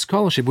it's a good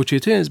scholarship, which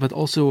it is, but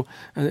also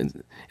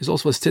it's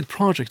also a state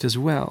project as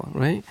well,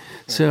 right?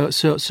 So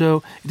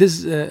it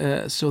is.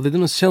 So they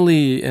don't necessarily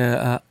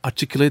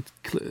articulate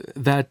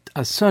that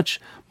as such,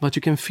 but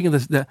you can feel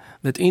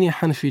that any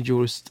Hanafi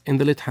jurist in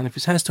the late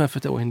Hanafis has to have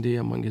Fatawa Hindiya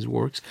among his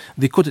works.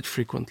 They quote it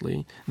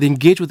frequently. They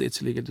engage with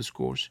its legal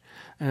discourse,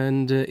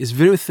 and it's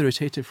very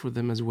authoritative for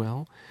them as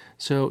well.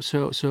 So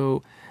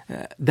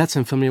that's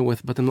I'm familiar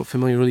with, but I'm not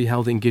familiar really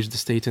how they engage the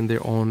state in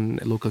their own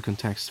local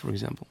context, for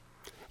example.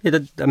 Yeah,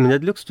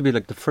 that looks to be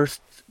like the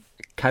first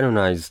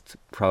canonized,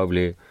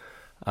 probably,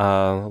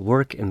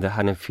 work in the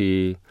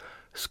Hanafi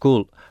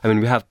school. I mean,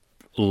 we have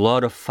a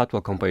lot of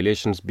fatwa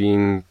compilations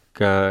being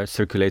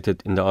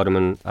circulated in the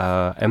Ottoman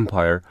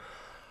Empire,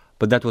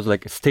 but that was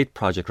like a state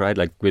project, right?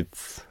 Like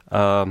with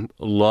a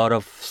lot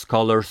of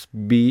scholars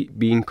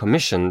being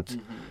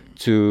commissioned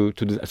to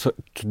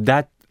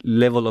that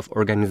level of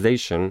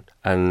organization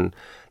and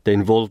the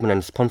involvement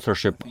and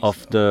sponsorship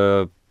of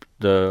the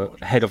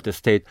head of the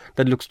state.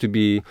 That looks to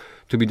be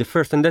the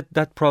first, and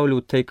that probably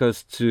would take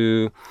us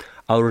to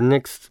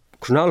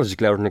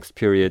chronologically our next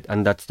period,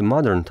 and that's the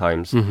modern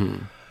times.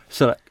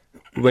 So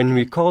when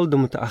we call the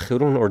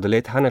Mutaakhirun or the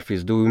late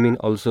Hanafis, do we mean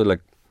also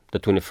like the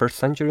 21st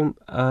century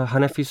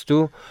Hanafis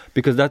too?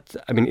 Because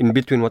in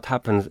between what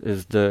happens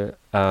is the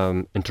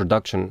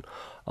introduction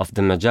of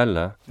the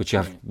Majalla, which you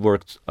have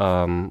worked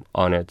on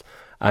it,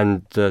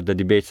 and the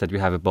debates that we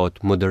have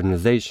about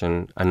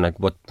modernization and like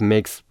what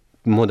makes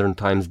modern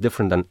times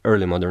different than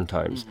early modern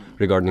times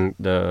regarding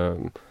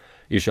the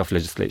issue of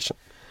legislation.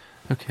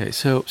 Okay,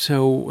 so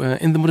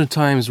in the modern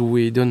times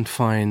we don't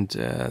find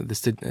the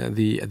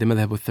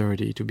madhab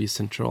authority to be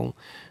central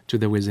to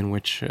the ways in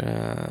which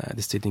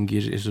the state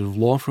engages in issues of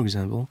law, for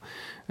example.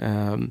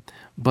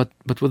 But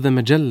with the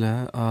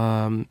Majalla,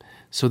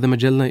 so the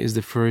Majalla is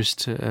the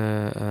first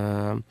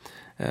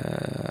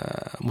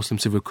Muslim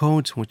civil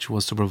code, which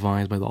was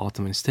supervised by the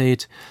Ottoman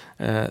state.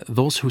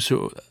 Those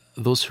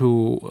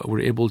who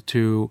were able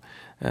to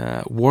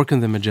work on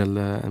the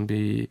Majalla and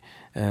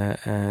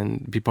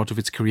be part of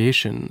its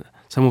creation,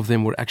 some of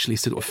them were actually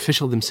state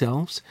official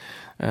themselves.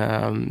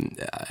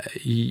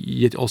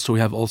 Yet also we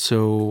have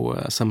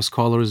some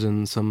scholars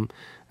and some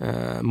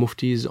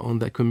muftis on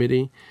that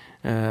committee.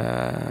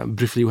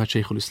 Briefly, we had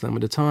Shaykh al-Islam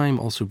at the time.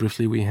 Also,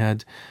 briefly, we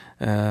had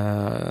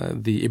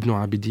the Ibn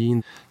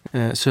Abidin.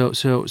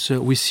 So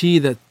we see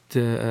that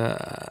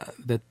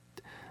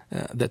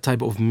that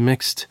type of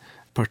mixed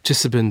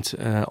participant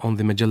on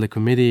the Majalla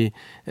committee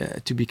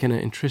to be kind of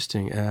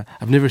interesting.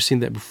 I've never seen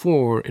that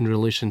before in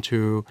relation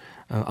to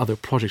other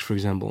projects, for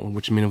example, in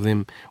which many of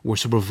them were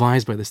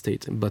supervised by the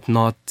state, but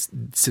not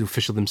state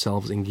official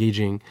themselves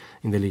engaging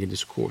in the legal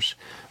discourse.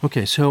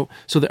 Okay, so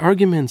the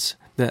arguments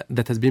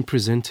that has been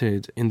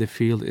presented in the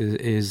field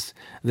is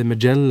the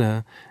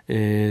Majalla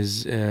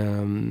is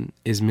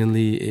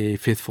mainly a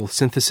faithful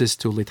synthesis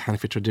to late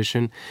Hanafi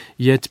tradition.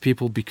 Yet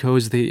people,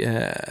 because the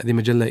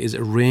Majalla is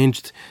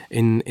arranged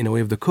in a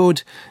way of the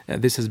code,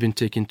 this has been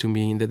taken to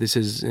mean that this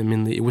is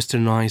mainly a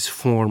westernized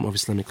form of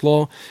Islamic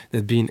law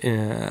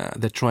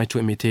that try to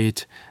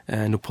imitate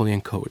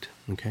Napoleon Code.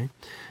 Okay.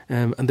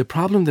 And the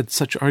problem that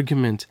such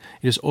argument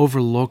is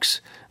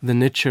overlooks the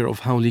nature of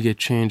how legal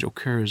change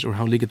occurs or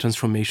how legal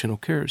transformation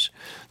occurs.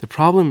 The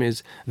problem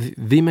is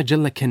the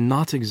Majalla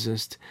cannot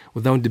exist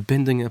without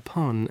depending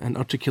upon an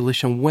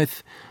articulation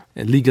with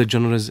legal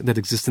genres that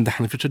exist in the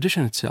Hanafi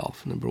tradition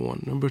itself, number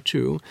one. Number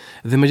two,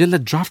 the Majalla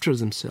drafters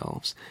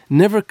themselves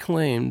never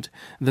claimed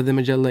that the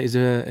Majalla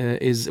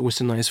is a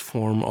westernized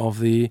form of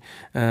the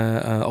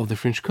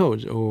French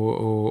code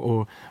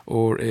or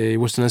a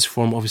westernized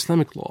form of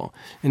Islamic law.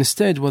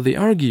 Instead, what they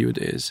argued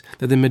is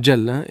that the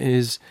Majalla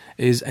is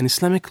an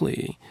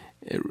Islamically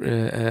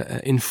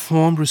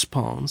informed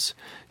response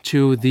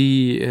to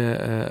the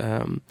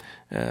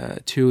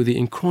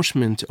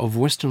encroachment of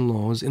Western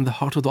laws in the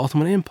heart of the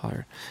Ottoman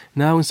Empire.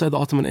 Now, inside the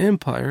Ottoman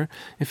Empire,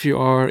 if you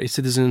are a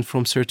citizen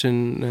from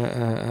certain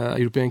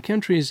European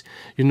countries,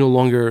 you're no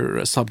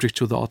longer subject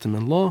to the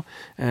Ottoman law,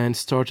 and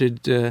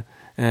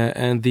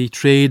and the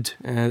trade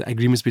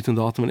agreements between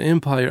the Ottoman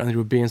Empire and the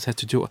Europeans had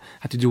to do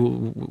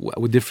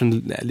with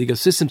different legal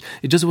systems.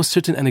 It just was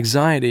certain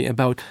anxiety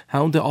about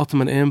how the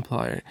Ottoman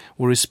Empire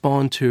will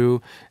respond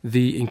to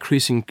the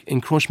increasing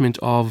encroachment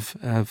of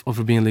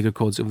European legal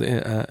codes of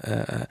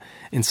the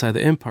inside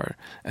the empire,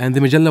 and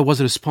the Majalla was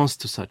a response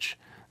to such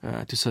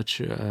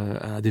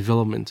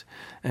development.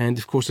 And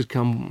of course, it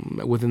came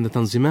within the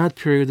Tanzimat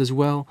period as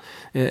well.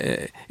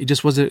 It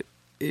just was a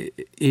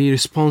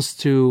response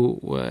to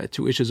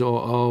issues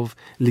of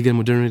legal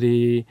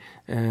modernity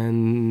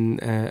and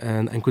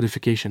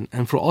codification.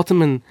 And for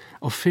Ottoman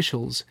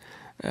officials,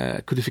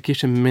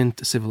 codification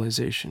meant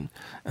civilization,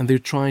 and they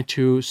tried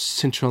to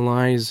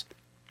centralize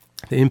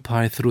the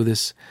empire through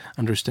this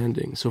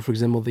understanding. So, for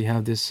example, they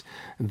have the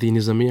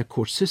Nizamiya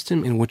court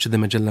system in which the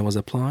Majalla was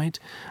applied,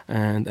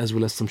 and as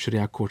well as some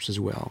Sharia courts as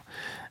well.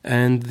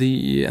 And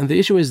the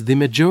issue is the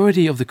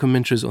majority of the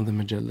commentaries on the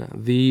Majalla,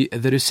 the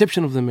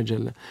reception of the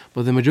Majalla,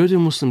 but the majority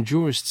of Muslim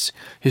jurists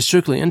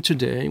historically and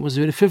today was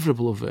very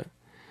favorable of it.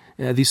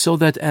 They saw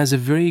that as a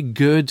very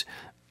good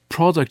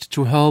product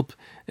to help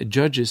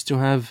judges to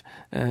have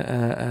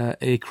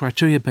a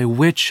criteria by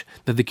which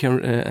that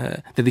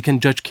they can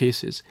judge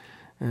cases.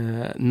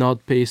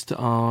 Not based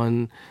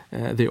on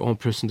their own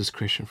personal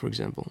discretion, for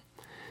example.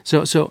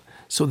 So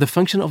the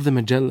function of the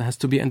Majalla has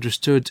to be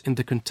understood in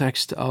the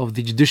context of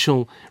the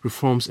judicial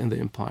reforms in the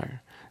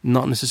empire,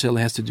 not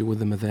necessarily has to do with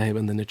the madhab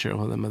and the nature of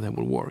how the madhab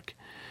will work.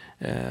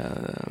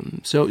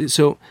 So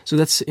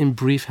that's in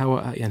brief how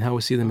I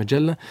see the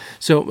Majalla.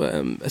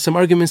 So some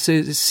arguments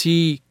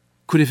see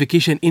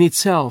codification in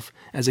itself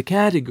as a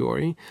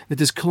category that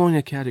is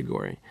colonial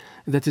category,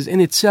 that is in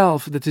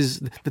itself that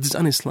is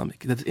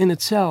un-Islamic, that in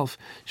itself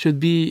shouldn't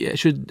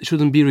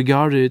be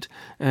regarded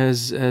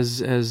as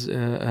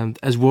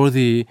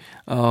worthy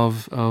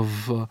of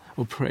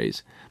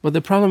praise. But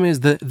the problem is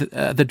that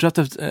the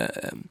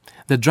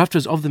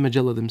drafters of the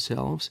Majalla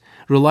themselves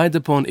relied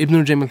upon Ibn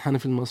al-Jam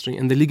al-Hanafi al-Masri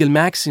and the legal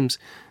maxims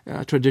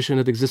tradition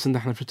that exists in the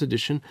Hanafi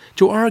tradition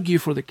to argue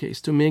for the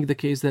case, to make the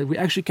case that we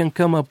actually can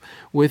come up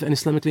with an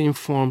Islamically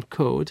informed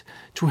code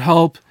to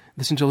help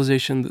the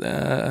centralization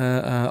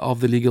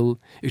of the legal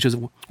issues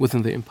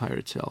within the empire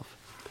itself.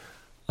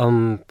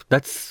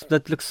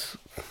 That looks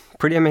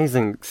pretty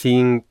amazing,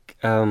 seeing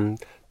the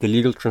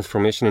legal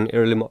transformation in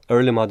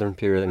early modern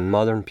period and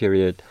modern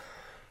period.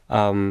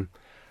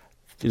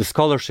 The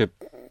scholarship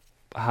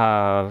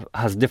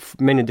has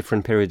many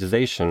different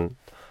periodization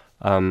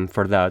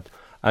for that,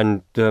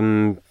 and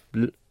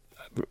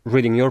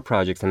reading your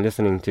projects and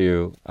listening to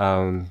you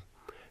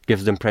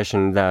gives the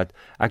impression that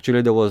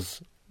actually there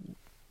was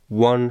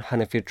one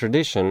Hanafi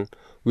tradition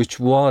which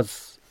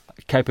was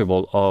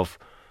capable of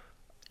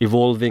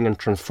evolving and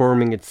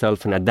transforming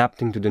itself and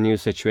adapting to the new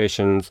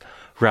situations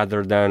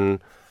rather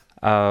than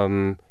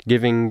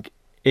giving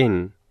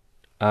in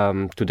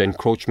to the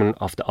encroachment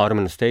of the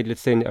Ottoman state,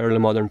 let's say in the early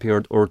modern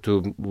period, or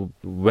to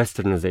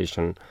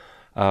westernization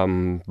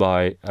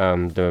by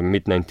the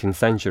mid-19th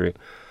century.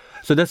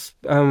 So that's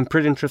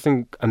pretty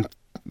interesting and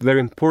very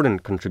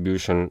important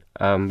contribution,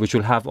 which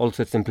will have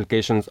also its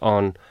implications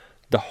on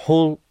the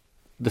whole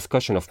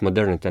discussion of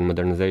modernity and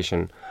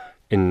modernization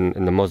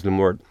in the Muslim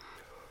world.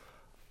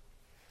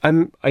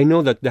 I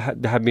know that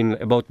there have been,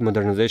 about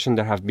modernization,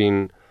 there have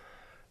been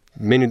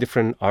many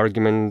different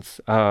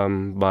arguments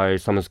by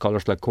some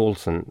scholars like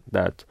Colson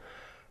that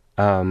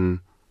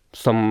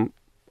some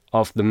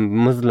of the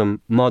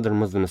modern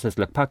Muslim states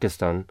like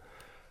Pakistan,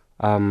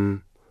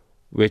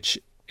 which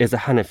is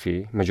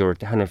a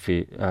majority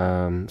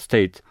Hanafi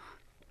state,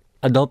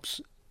 adopts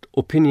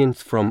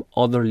opinions from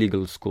other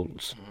legal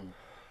schools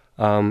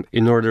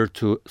in order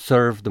to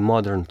serve the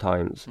modern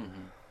times.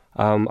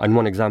 And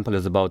one example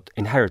is about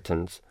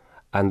inheritance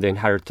and the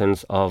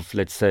inheritance of,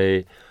 let's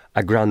say,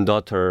 a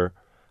granddaughter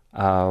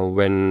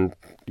when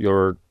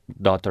your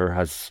daughter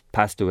has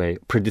passed away,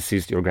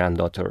 predeceased your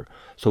granddaughter.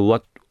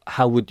 So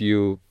how would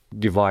you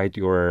divide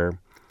your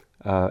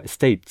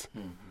estate?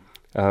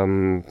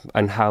 And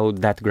how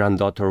that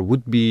granddaughter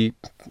would be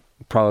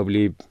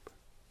probably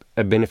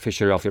a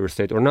beneficiary of your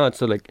estate or not.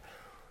 So like,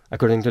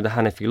 according to the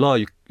Hanafi law,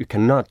 you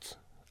cannot,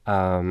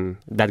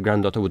 that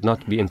granddaughter would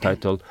not be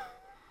entitled.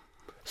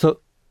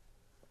 So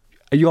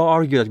you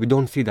argue that we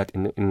don't see that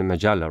in the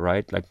Majalla,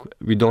 right? Like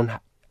we don't,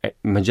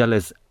 Majalla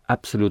is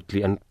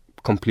absolutely and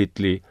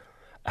completely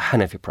a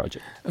Hanafi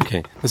project.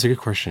 Okay, that's a good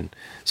question.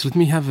 So let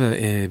me have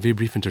a very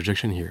brief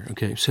interjection here.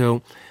 Okay,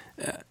 so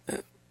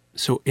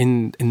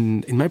in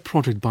my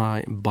project,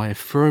 by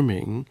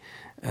affirming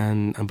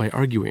and by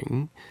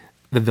arguing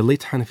that the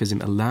late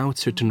Hanafism allowed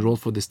certain role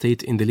for the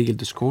state in the legal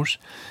discourse,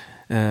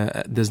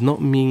 does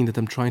not mean that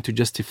I'm trying to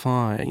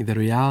justify the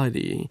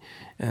reality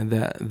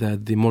that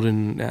the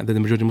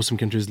majority Muslim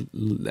countries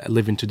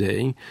live in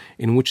today,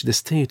 in which the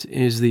state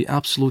is the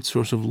absolute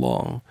source of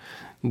law.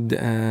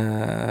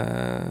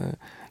 That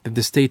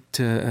the state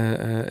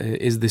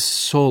is the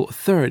sole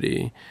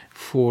authority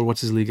for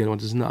what is legal and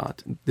what is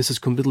not. This is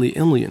completely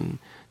alien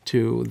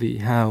to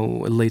how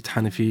late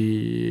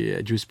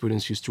Hanafi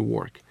jurisprudence used to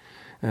work.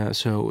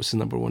 So this is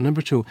number one.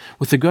 Number two,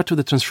 with regard to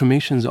the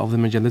transformations of the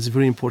Majalla, that's a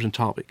very important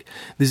topic.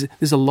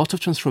 There's a lot of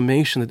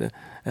transformation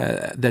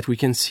that we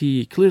can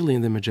see clearly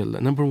in the Majalla.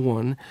 Number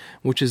one,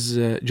 which is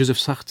Joseph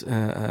Schacht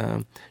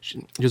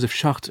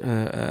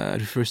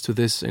refers to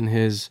this in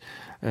his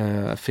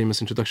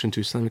famous introduction to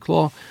Islamic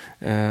law,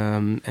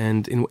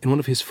 and in one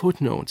of his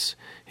footnotes,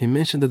 he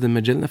mentioned that the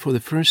Majalla, for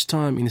the first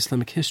time in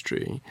Islamic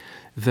history,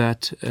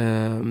 that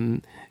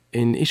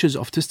in issues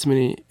of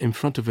testimony in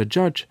front of a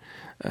judge,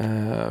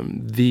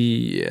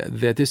 the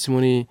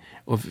testimony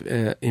of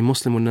a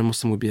Muslim or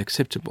non-Muslim would be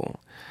acceptable,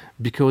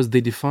 because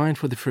they defined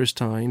for the first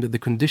time that the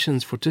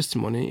conditions for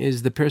testimony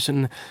is the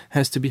person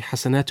has to be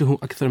hasanatuhu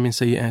akthar min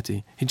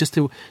sayyiati. He just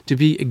to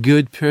be a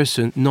good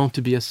person, not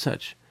to be as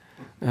such.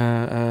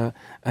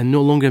 And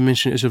no longer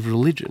mention issues of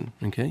religion.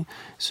 Okay,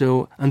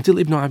 so until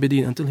Ibn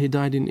Abidin, until he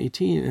died in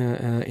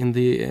in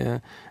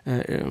the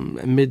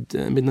mid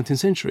 19th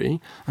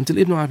century, until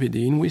Ibn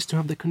Abidin, we used to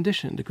have the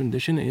condition. The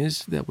condition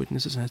is that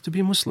witnesses has to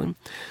be Muslim.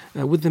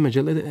 With the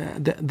Majalla,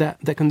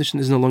 that condition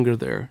is no longer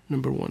there.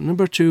 Number one.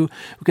 Number two,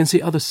 we can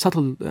see other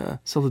subtle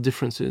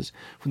differences.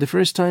 For the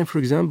first time, for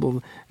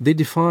example, they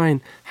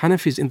define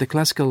Hanafis in the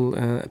classical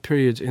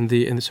period, in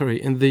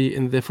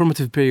the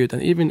formative period,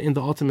 and even in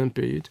the Ottoman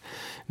period.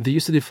 They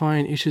used to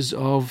define issues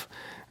of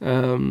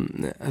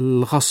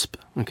al-ghasb.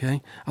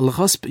 Okay,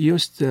 al-ghasb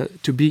used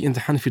to be in the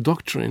Hanafi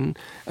doctrine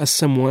as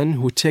someone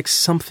who takes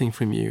something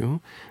from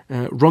you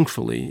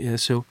wrongfully,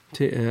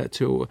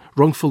 to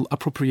wrongful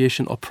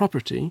appropriation of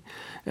property,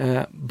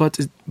 but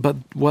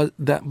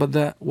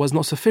that was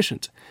not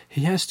sufficient.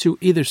 He has to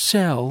either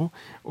sell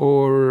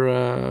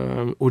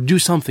or do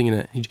something in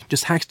it. He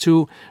just has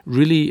to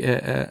really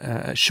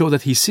show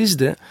that he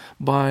seized it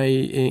by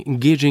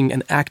engaging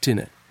an act in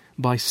it,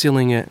 by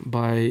selling it,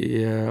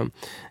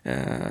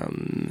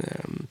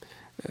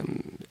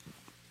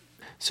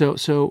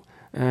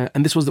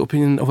 and this was the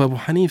opinion of Abu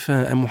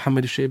Hanifa and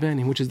Muhammad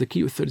al-Shaybani, which is the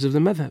key authorities of the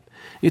madhab.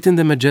 Yet in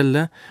the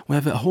Majalla, we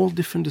have a whole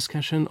different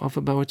discussion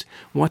about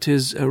what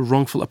is a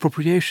wrongful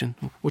appropriation,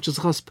 which is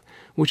ghasb,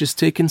 which is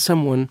taking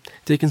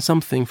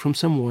something from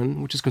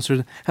someone which is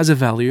considered has a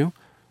value,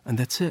 and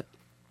that's it.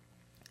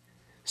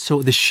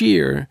 So the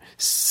sheer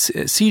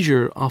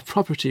seizure of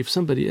property of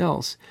somebody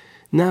else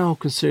now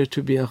considered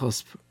to be a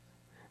ghasb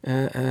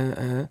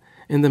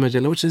in the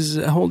Majalla, which is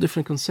a whole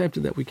different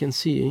concept that we can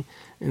see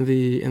in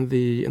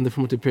the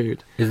formative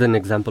period. Is that an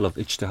example of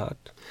ijtihad?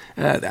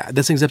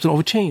 That's an example of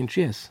a change,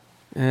 yes.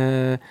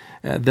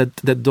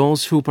 That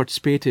those who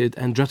participated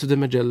and drafted the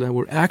Majalla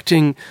were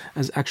acting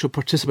as actual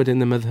participants in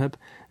the madhab,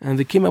 and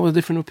they came up with a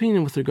different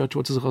opinion with regard to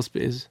what ghasb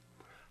is.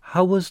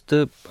 How was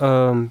the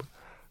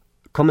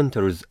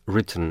commentaries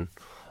written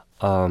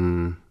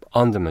on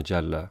the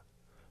Majalla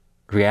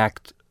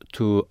react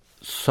to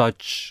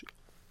such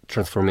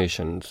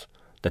transformations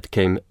that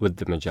came with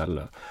the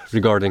Majalla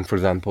regarding, for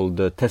example,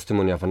 the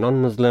testimony of a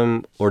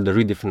non-Muslim or the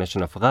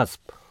redefinition of ghasb?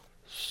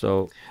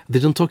 So they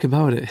don't talk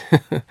about it.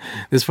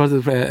 This part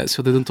of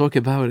so they don't talk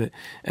about it.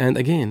 And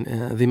again,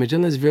 the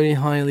Majalla is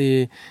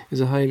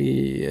a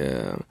highly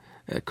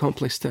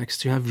complex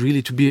text. You have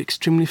really to be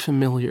extremely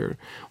familiar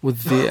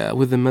with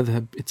the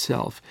madhab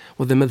itself,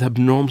 what the madhab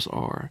norms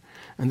are.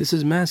 And this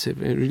is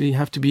massive. You really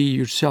have to be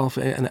yourself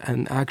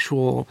an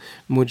actual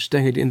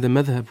mujtahid in the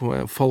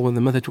madhab, following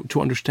the madhab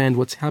to understand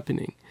what's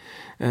happening.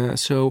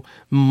 So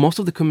most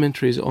of the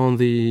commentaries on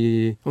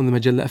the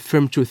Majalla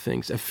affirm two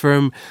things: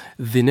 affirm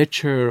the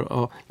nature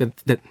of that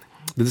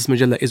this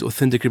Majalla is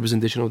authentic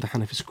representation of the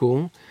Hanafi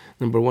school,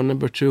 number one.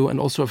 Number two, and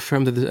also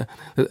affirm that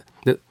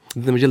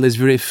the Majalla is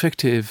very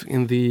effective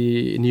in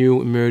the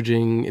new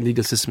emerging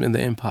legal system in the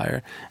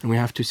empire, and we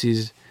have to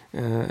seize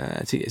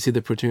see the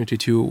opportunity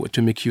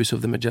to make use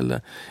of the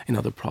Majalla in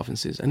other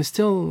provinces. And it's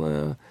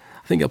still,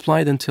 I think,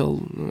 applied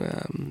until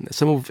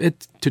some of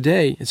it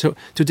today. So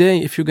today,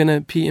 if you're going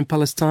to be in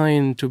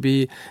Palestine to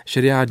be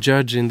Sharia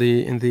judge in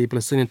the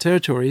Palestinian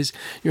territories,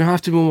 you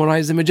have to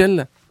memorize the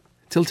Majalla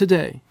till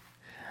today.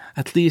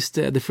 At least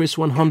the first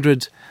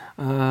 100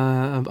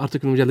 articles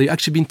in the Majalla, you're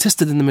actually being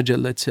tested in the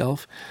Majalla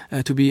itself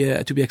to be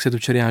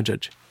accepted Sharia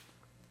judge.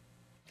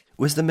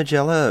 Was the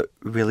Majalla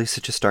really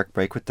such a stark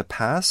break with the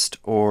past,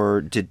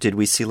 or did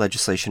we see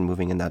legislation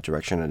moving in that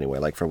direction anyway?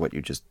 Like for what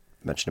you just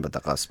mentioned about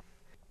the qasb,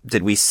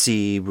 did we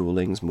see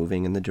rulings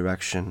moving in the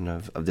direction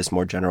of this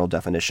more general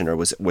definition, or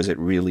was it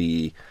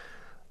really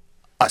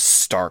a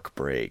stark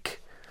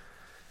break?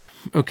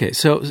 Okay,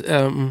 so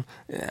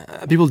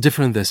people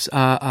differ in this.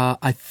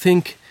 I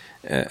think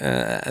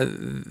there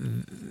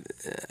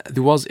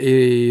was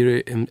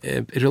a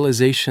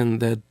realization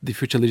that the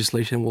future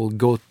legislation will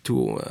go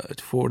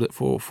for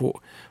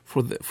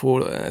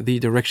the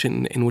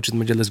direction in which the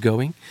Majalla is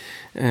going,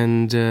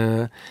 and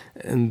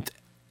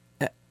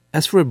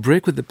as for a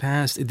break with the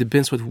past, it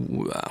depends what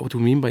we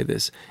mean by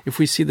this. If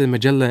we see the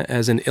Majalla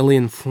as an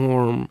alien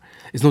form,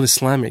 it's not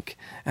Islamic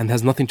and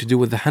has nothing to do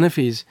with the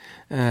Hanafis,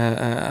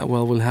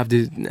 we'll have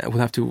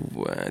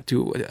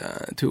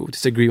to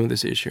disagree on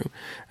this issue.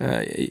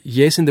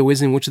 Yes, in the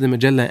ways in which the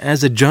Majalla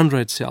as a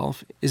genre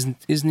itself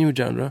is new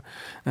genre,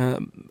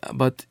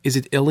 but is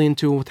it alien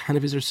to what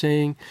Hanafis are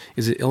saying?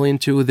 Is it alien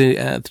to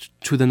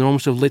the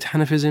norms of late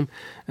Hanafism?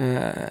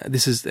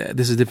 This is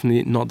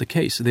definitely not the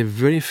case. They're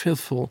very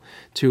faithful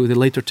to the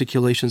late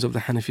articulations of the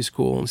Hanafi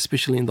school,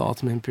 especially in the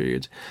Ottoman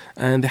period.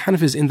 And the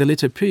Hanafis in the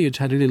later period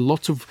had really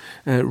lots of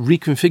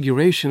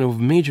reconfiguration of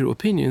major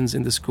opinions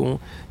in the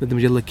school that the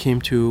Majalla came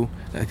to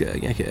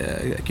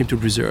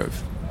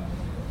preserve.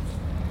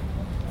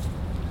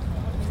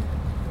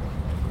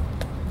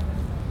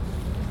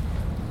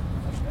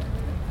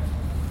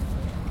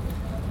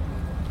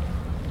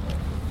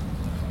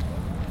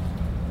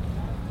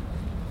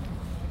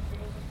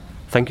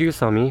 Thank you,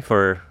 Samy,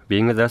 for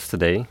being with us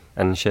today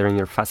and sharing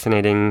your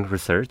fascinating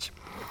research.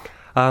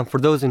 For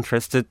those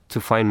interested to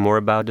find more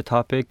about the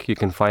topic, you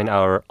can find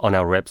on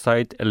our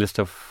website a list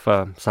of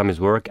Samy's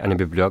work and a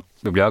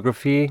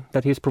bibliography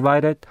that he's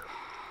provided.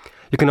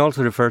 You can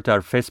also refer to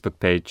our Facebook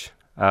page,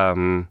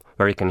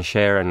 where you can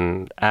share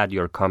and add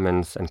your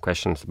comments and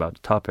questions about the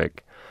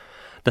topic.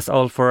 That's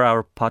all for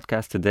our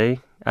podcast today,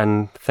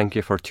 and thank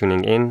you for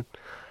tuning in,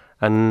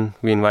 and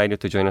we invite you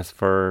to join us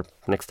for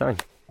next time.